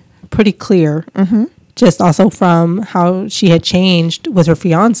pretty clear. Just also from how she had changed with her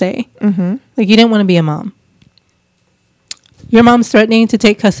fiance. Like, you didn't want to be a mom. Your mom's threatening to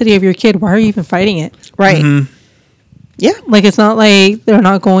take custody of your kid. Why are you even fighting it? Right. Yeah. Like, it's not like they're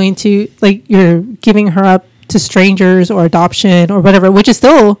not going to, like, you're giving her up to strangers or adoption or whatever, which is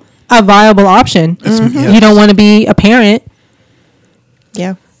still a viable option. Yes. You don't want to be a parent,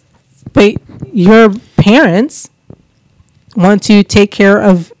 Yeah. but your parents want to take care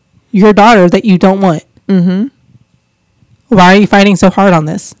of your daughter that you don't want. Why are you fighting so hard on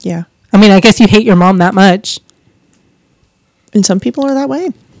this? Yeah. I mean, I guess you hate your mom that much. And some people are that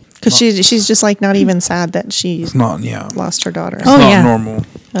way. Because she's just like not even sad that she It's not, yeah. lost her daughter. It's Oh, not yeah. normal.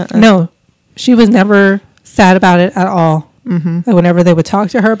 No, she was never sad about it at all. Like, whenever they would talk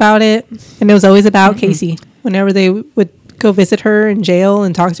to her about it, and it was always about Casey. Whenever they would go visit her in jail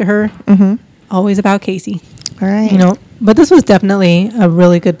and talk to her, always about Casey. All right. But this was definitely a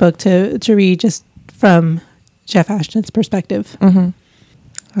really good book to read just from Jeff Ashton's perspective. All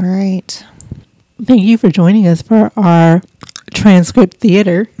right. Thank you for joining us for our transcript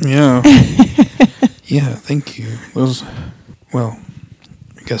theater. Yeah. Yeah, thank you. Well,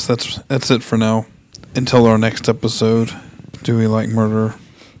 I guess that's it for now. Until our next episode, Do We Like Murder?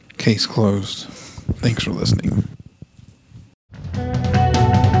 Case closed. Thanks for listening.